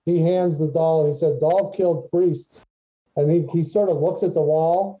 He hands the doll. He said, doll killed priests. And he sort of looks at the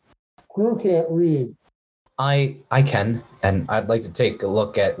wall. Gru can't read. I can, and I'd like to take a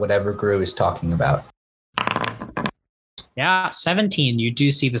look at whatever Gru is talking about. Yeah, 17. You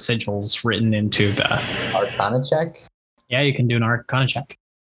do see the sigils written into the Arcana check? Yeah, you can do an Arcana check.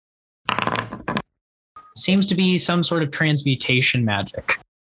 Seems to be some sort of transmutation magic.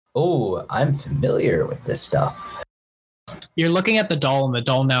 Oh, I'm familiar with this stuff. You're looking at the doll, and the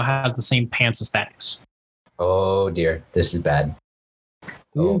doll now has the same pants as Thaddeus. Oh dear, this is bad.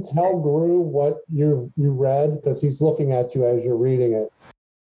 Do you tell Gru what you read? Because he's looking at you as you're reading it.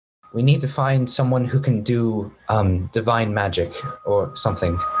 We need to find someone who can do divine magic or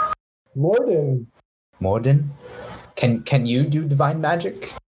something. Morden. Morden? Can you do divine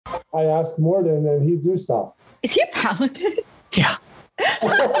magic? I asked Morden and he'd do stuff. Is he a paladin? Yeah.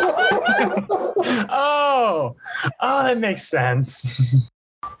 Oh, that makes sense.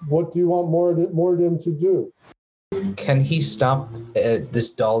 What do you want Morden to do? Can he stop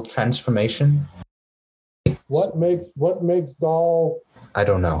this doll transformation? What makes doll? I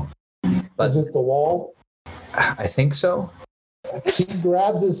don't know. But is it the wall? I think so. He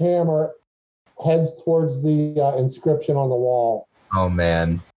grabs his hammer, heads towards the inscription on the wall. Oh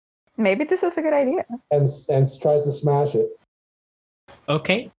man. Maybe this is a good idea. And tries to smash it.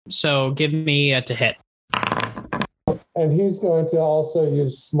 Okay, so give me to hit. And he's going to also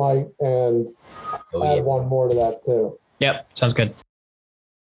use smite and add one more to that too. Yep, sounds good.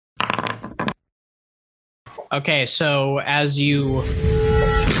 Okay, so as you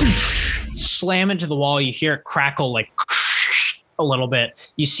slam into the wall, you hear it crackle like a little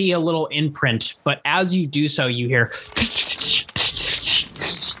bit. You see a little imprint, but as you do so, you hear...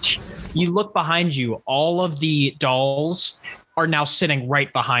 You look behind you. All of the dolls are now sitting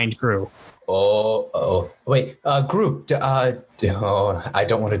right behind Gru. Wait, Gru, I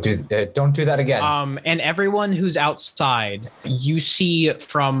don't want to don't do that again. And everyone who's outside, you see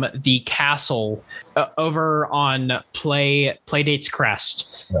from the castle over on Playdate's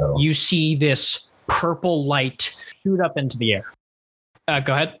crest, you see this purple light shoot up into the air.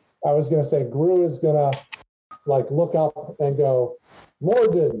 Go ahead. I was going to say, Gru is going to look up and go,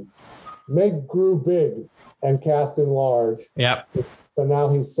 Morden, make Gru big and cast enlarge. Yep. So now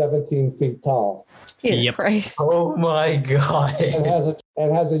he's 17 feet tall. Jesus Christ. Oh my God. And has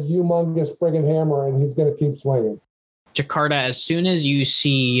a humongous friggin' hammer, and he's going to keep swinging. Jakarta, as soon as you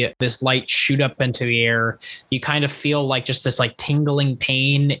see this light shoot up into the air, you kind of feel like just this tingling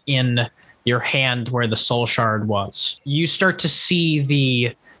pain in your hand where the soul shard was. You start to see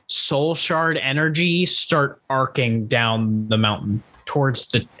the soul shard energy start arcing down the mountain towards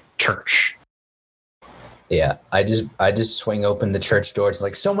the church. Yeah, I just swing open the church doors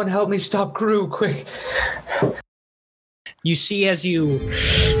like, someone help me stop Gru, quick. You see as you,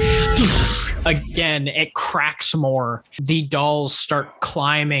 again, it cracks more. The dolls start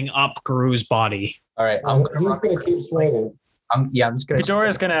climbing up Gru's body. All right, I'm going to keep swinging. I'm just going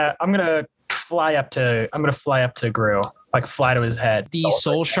to... I'm going to fly up to Gru, fly to his head. The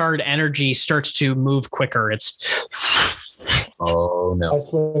soul shard energy starts to move quicker. It's... Oh no. I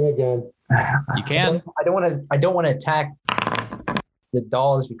swing again. You can. I don't want to attack the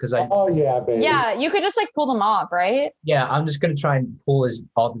dolls because Oh yeah, baby. Yeah, you could just pull them off, right? Yeah, I'm just gonna try and pull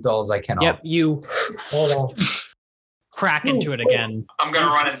all the dolls I can off. Yep, you Hold on. crack into it again. I'm gonna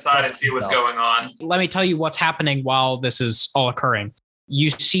run inside and see what's going on. Let me tell you what's happening while this is all occurring. you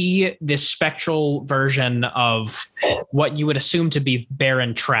see this spectral version of what you would assume to be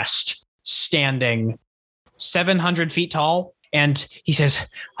Baron Trest standing 700 feet tall. And he says,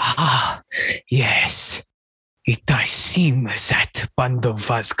 yes, it does seem that Bundle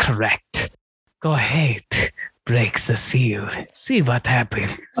was correct. Go ahead, break the seal. See what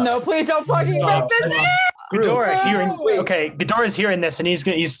happens. No, please don't fucking break the seal. Ghidorah's hearing this, and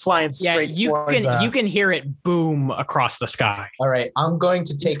he's flying straight. Yeah, you can hear it boom across the sky. All right, I'm going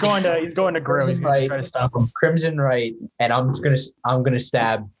to take. He's going to Gru. He's going to try to stop him. Crimson right, and I'm gonna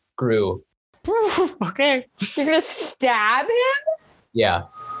stab Gru. Okay. You're gonna stab him? Yeah.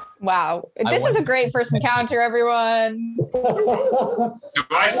 Wow. This is a great first encounter, everyone. Do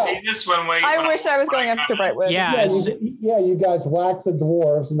I see this when we... I wish I was going after Brightwood. Yeah, you guys whack the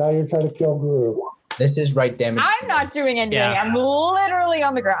dwarves, and now you're trying to kill Gru. This is right damage. I'm not doing anything. Yeah. I'm literally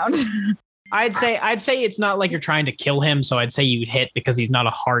on the ground. I'd say it's not like you're trying to kill him, so I'd say you'd hit because he's not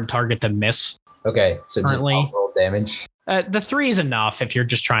a hard target to miss. Okay, so currently, just roll damage. The 3 is enough if you're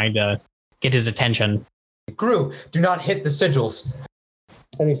just trying to get his attention. Gru, do not hit the sigils.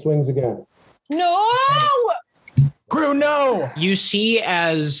 And he swings again. No! Gru, no! You see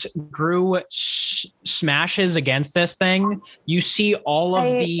as Gru smashes against this thing, you see all of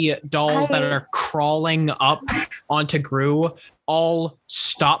the dolls that are crawling up onto Gru all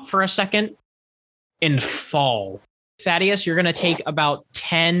stop for a second and fall. Thaddeus, you're going to take about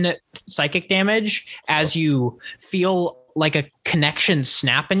 10 psychic damage as you feel like a connection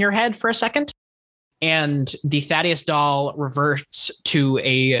snap in your head for a second. And the Thaddeus doll reverts to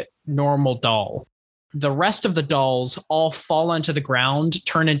a normal doll. The rest of the dolls all fall onto the ground,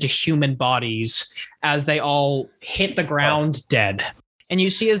 turn into human bodies as they all hit the ground dead. And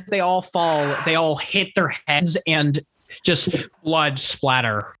you see as they all fall, they all hit their heads and just blood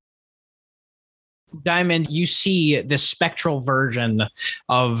splatter. Diamond, you see this spectral version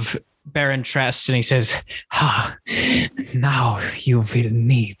of Baron Trest, and he says, now you will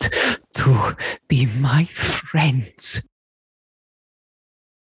need to be my friends.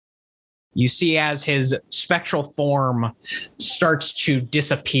 You see as his spectral form starts to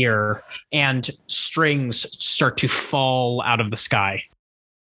disappear and strings start to fall out of the sky.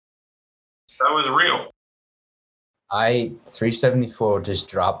 That was real. 374 just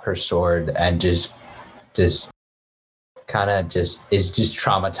drop her sword and just kind of is just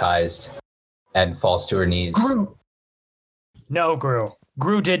traumatized and falls to her knees. Gru. No, Gru.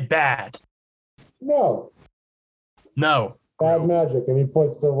 Gru did bad. No. Bad magic, and he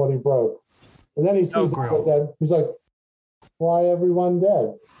points to what he broke. And then he sees it dead. He's like, why everyone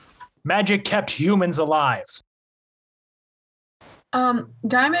dead? Magic kept humans alive.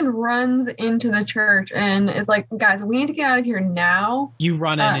 Diamond runs into the church and is like, guys, we need to get out of here now. You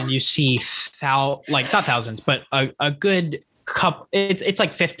run in and you see not thousands, but a good couple. It's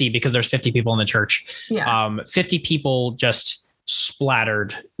like 50 because there's 50 people in the church. Yeah. 50 people just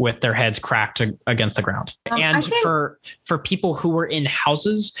splattered with their heads cracked against the ground. And for people who were in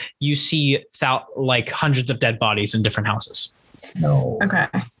houses, you see hundreds of dead bodies in different houses. No. Okay.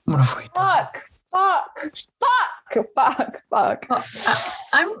 Fuck. I'm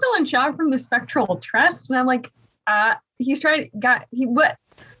still in shock from the spectral trust, and I'm like, he's trying to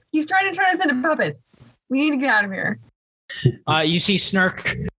turn us into puppets. We need to get out of here. You see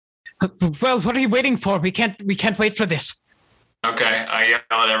Snark. Well, what are you waiting for? We can't wait for this. Okay, I yell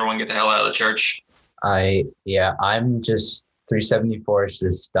at everyone, get the hell out of the church. I'm just 374 is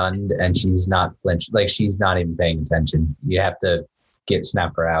just stunned, and she's not flinched. Like, she's not even paying attention. You have to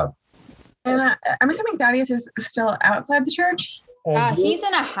snap her out. And I'm assuming Thaddeus is still outside the church. He's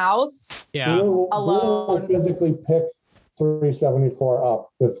in a house. Yeah. Alone. Alone. Will physically pick 374 up.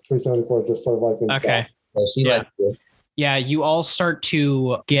 If 374 is just sort of like okay. Yeah, you all start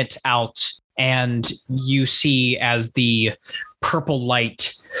to get out, and you see as the purple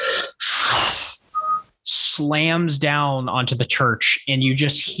light slams down onto the church, and you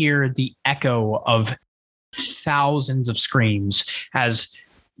just hear the echo of thousands of screams as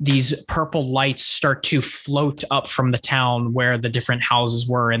these purple lights start to float up from the town where the different houses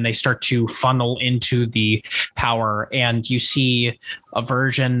were, and they start to funnel into the power. And you see a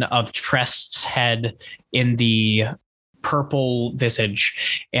version of Trest's head in the purple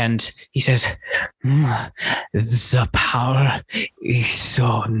visage. And he says, the power is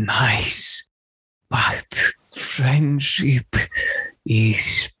so nice, but friendship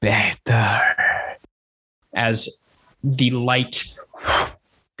is better. As the light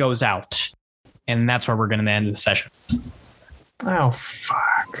goes out, and that's where we're going to end the session. Oh,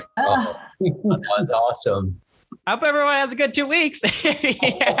 fuck. That was awesome. I hope everyone has a good 2 weeks. If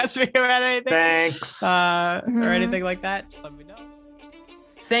you ask me about anything, thanks, or anything like that, just let me know.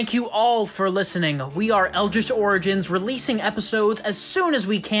 Thank you all for listening. We are Eldritch Origins, releasing episodes as soon as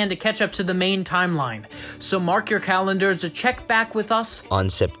we can to catch up to the main timeline. So mark your calendars to check back with us on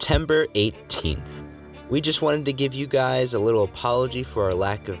September 18th. We just wanted to give you guys a little apology for our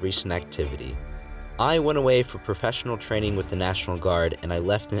lack of recent activity. I went away for professional training with the National Guard, and I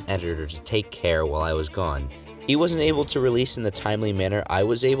left an editor to take care while I was gone. He wasn't able to release in the timely manner I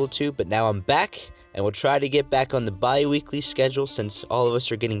was able to, but now I'm back, and we'll try to get back on the bi-weekly schedule since all of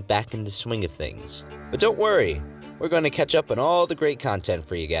us are getting back into the swing of things. But don't worry, we're going to catch up on all the great content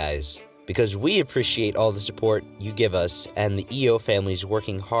for you guys, because we appreciate all the support you give us, and the EO family's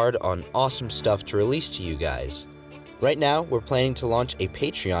working hard on awesome stuff to release to you guys. Right now, we're planning to launch a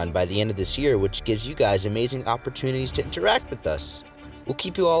Patreon by the end of this year, which gives you guys amazing opportunities to interact with us. We'll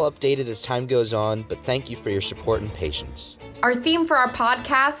keep you all updated as time goes on, but thank you for your support and patience. Our theme for our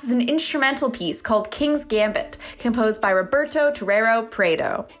podcast is an instrumental piece called King's Gambit, composed by Roberto Torrero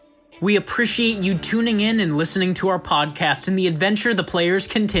Prado. We appreciate you tuning in and listening to our podcast and the adventure the players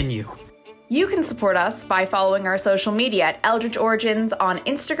continue. You can support us by following our social media at Eldritch Origins on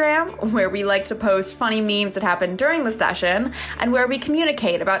Instagram, where we like to post funny memes that happen during the session, and where we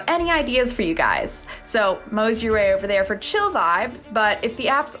communicate about any ideas for you guys. So mosey your way over there for chill vibes, but if the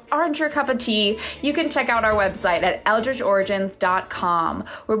apps aren't your cup of tea, you can check out our website at eldritchorigins.com,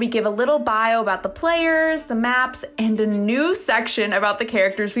 where we give a little bio about the players, the maps, and a new section about the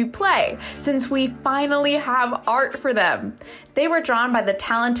characters we play, since we finally have art for them. They were drawn by the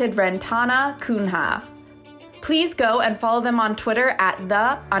talented Rentana Kunha. Please go and follow them on Twitter at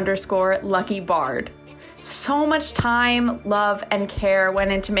 _LuckyBard. So much time, love, and care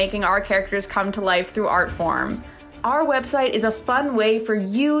went into making our characters come to life through art form. Our website is a fun way for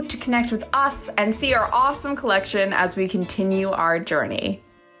you to connect with us and see our awesome collection as we continue our journey.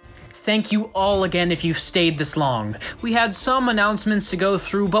 Thank you all again if you've stayed this long. We had some announcements to go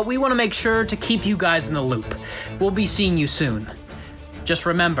through, but we want to make sure to keep you guys in the loop. We'll be seeing you soon. Just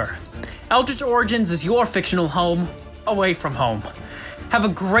remember, Eldritch Origins is your fictional home, away from home. Have a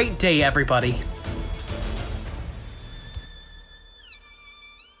great day, everybody.